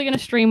hopefully going to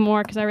stream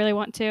more because I really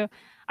want to.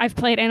 I've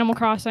played Animal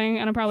Crossing,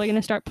 and I'm probably going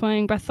to start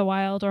playing Breath of the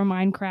Wild or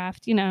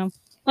Minecraft,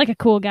 like a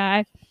cool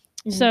guy.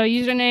 Mm-hmm. So,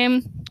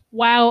 username,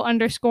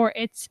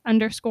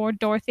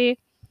 wow_it's_Dorothy.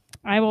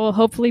 I will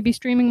hopefully be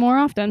streaming more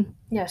often.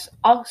 Yes.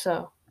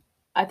 Also,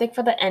 I think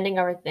for the ending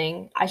of our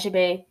thing, I should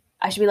be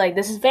like,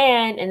 this is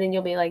Van, and then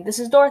you'll be like, this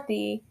is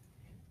Dorothy.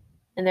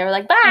 And they were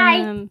like,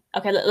 bye.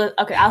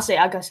 Okay, I'll say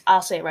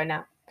it right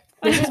now.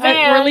 This is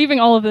Van. We're leaving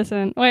all of this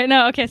in. Wait,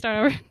 no. Okay,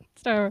 start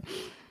over.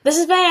 This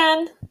is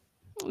Van.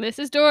 This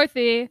is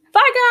Dorothy.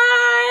 Bye,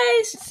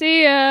 guys.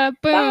 See ya.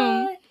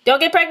 Boom. Bye. Don't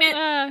get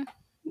pregnant.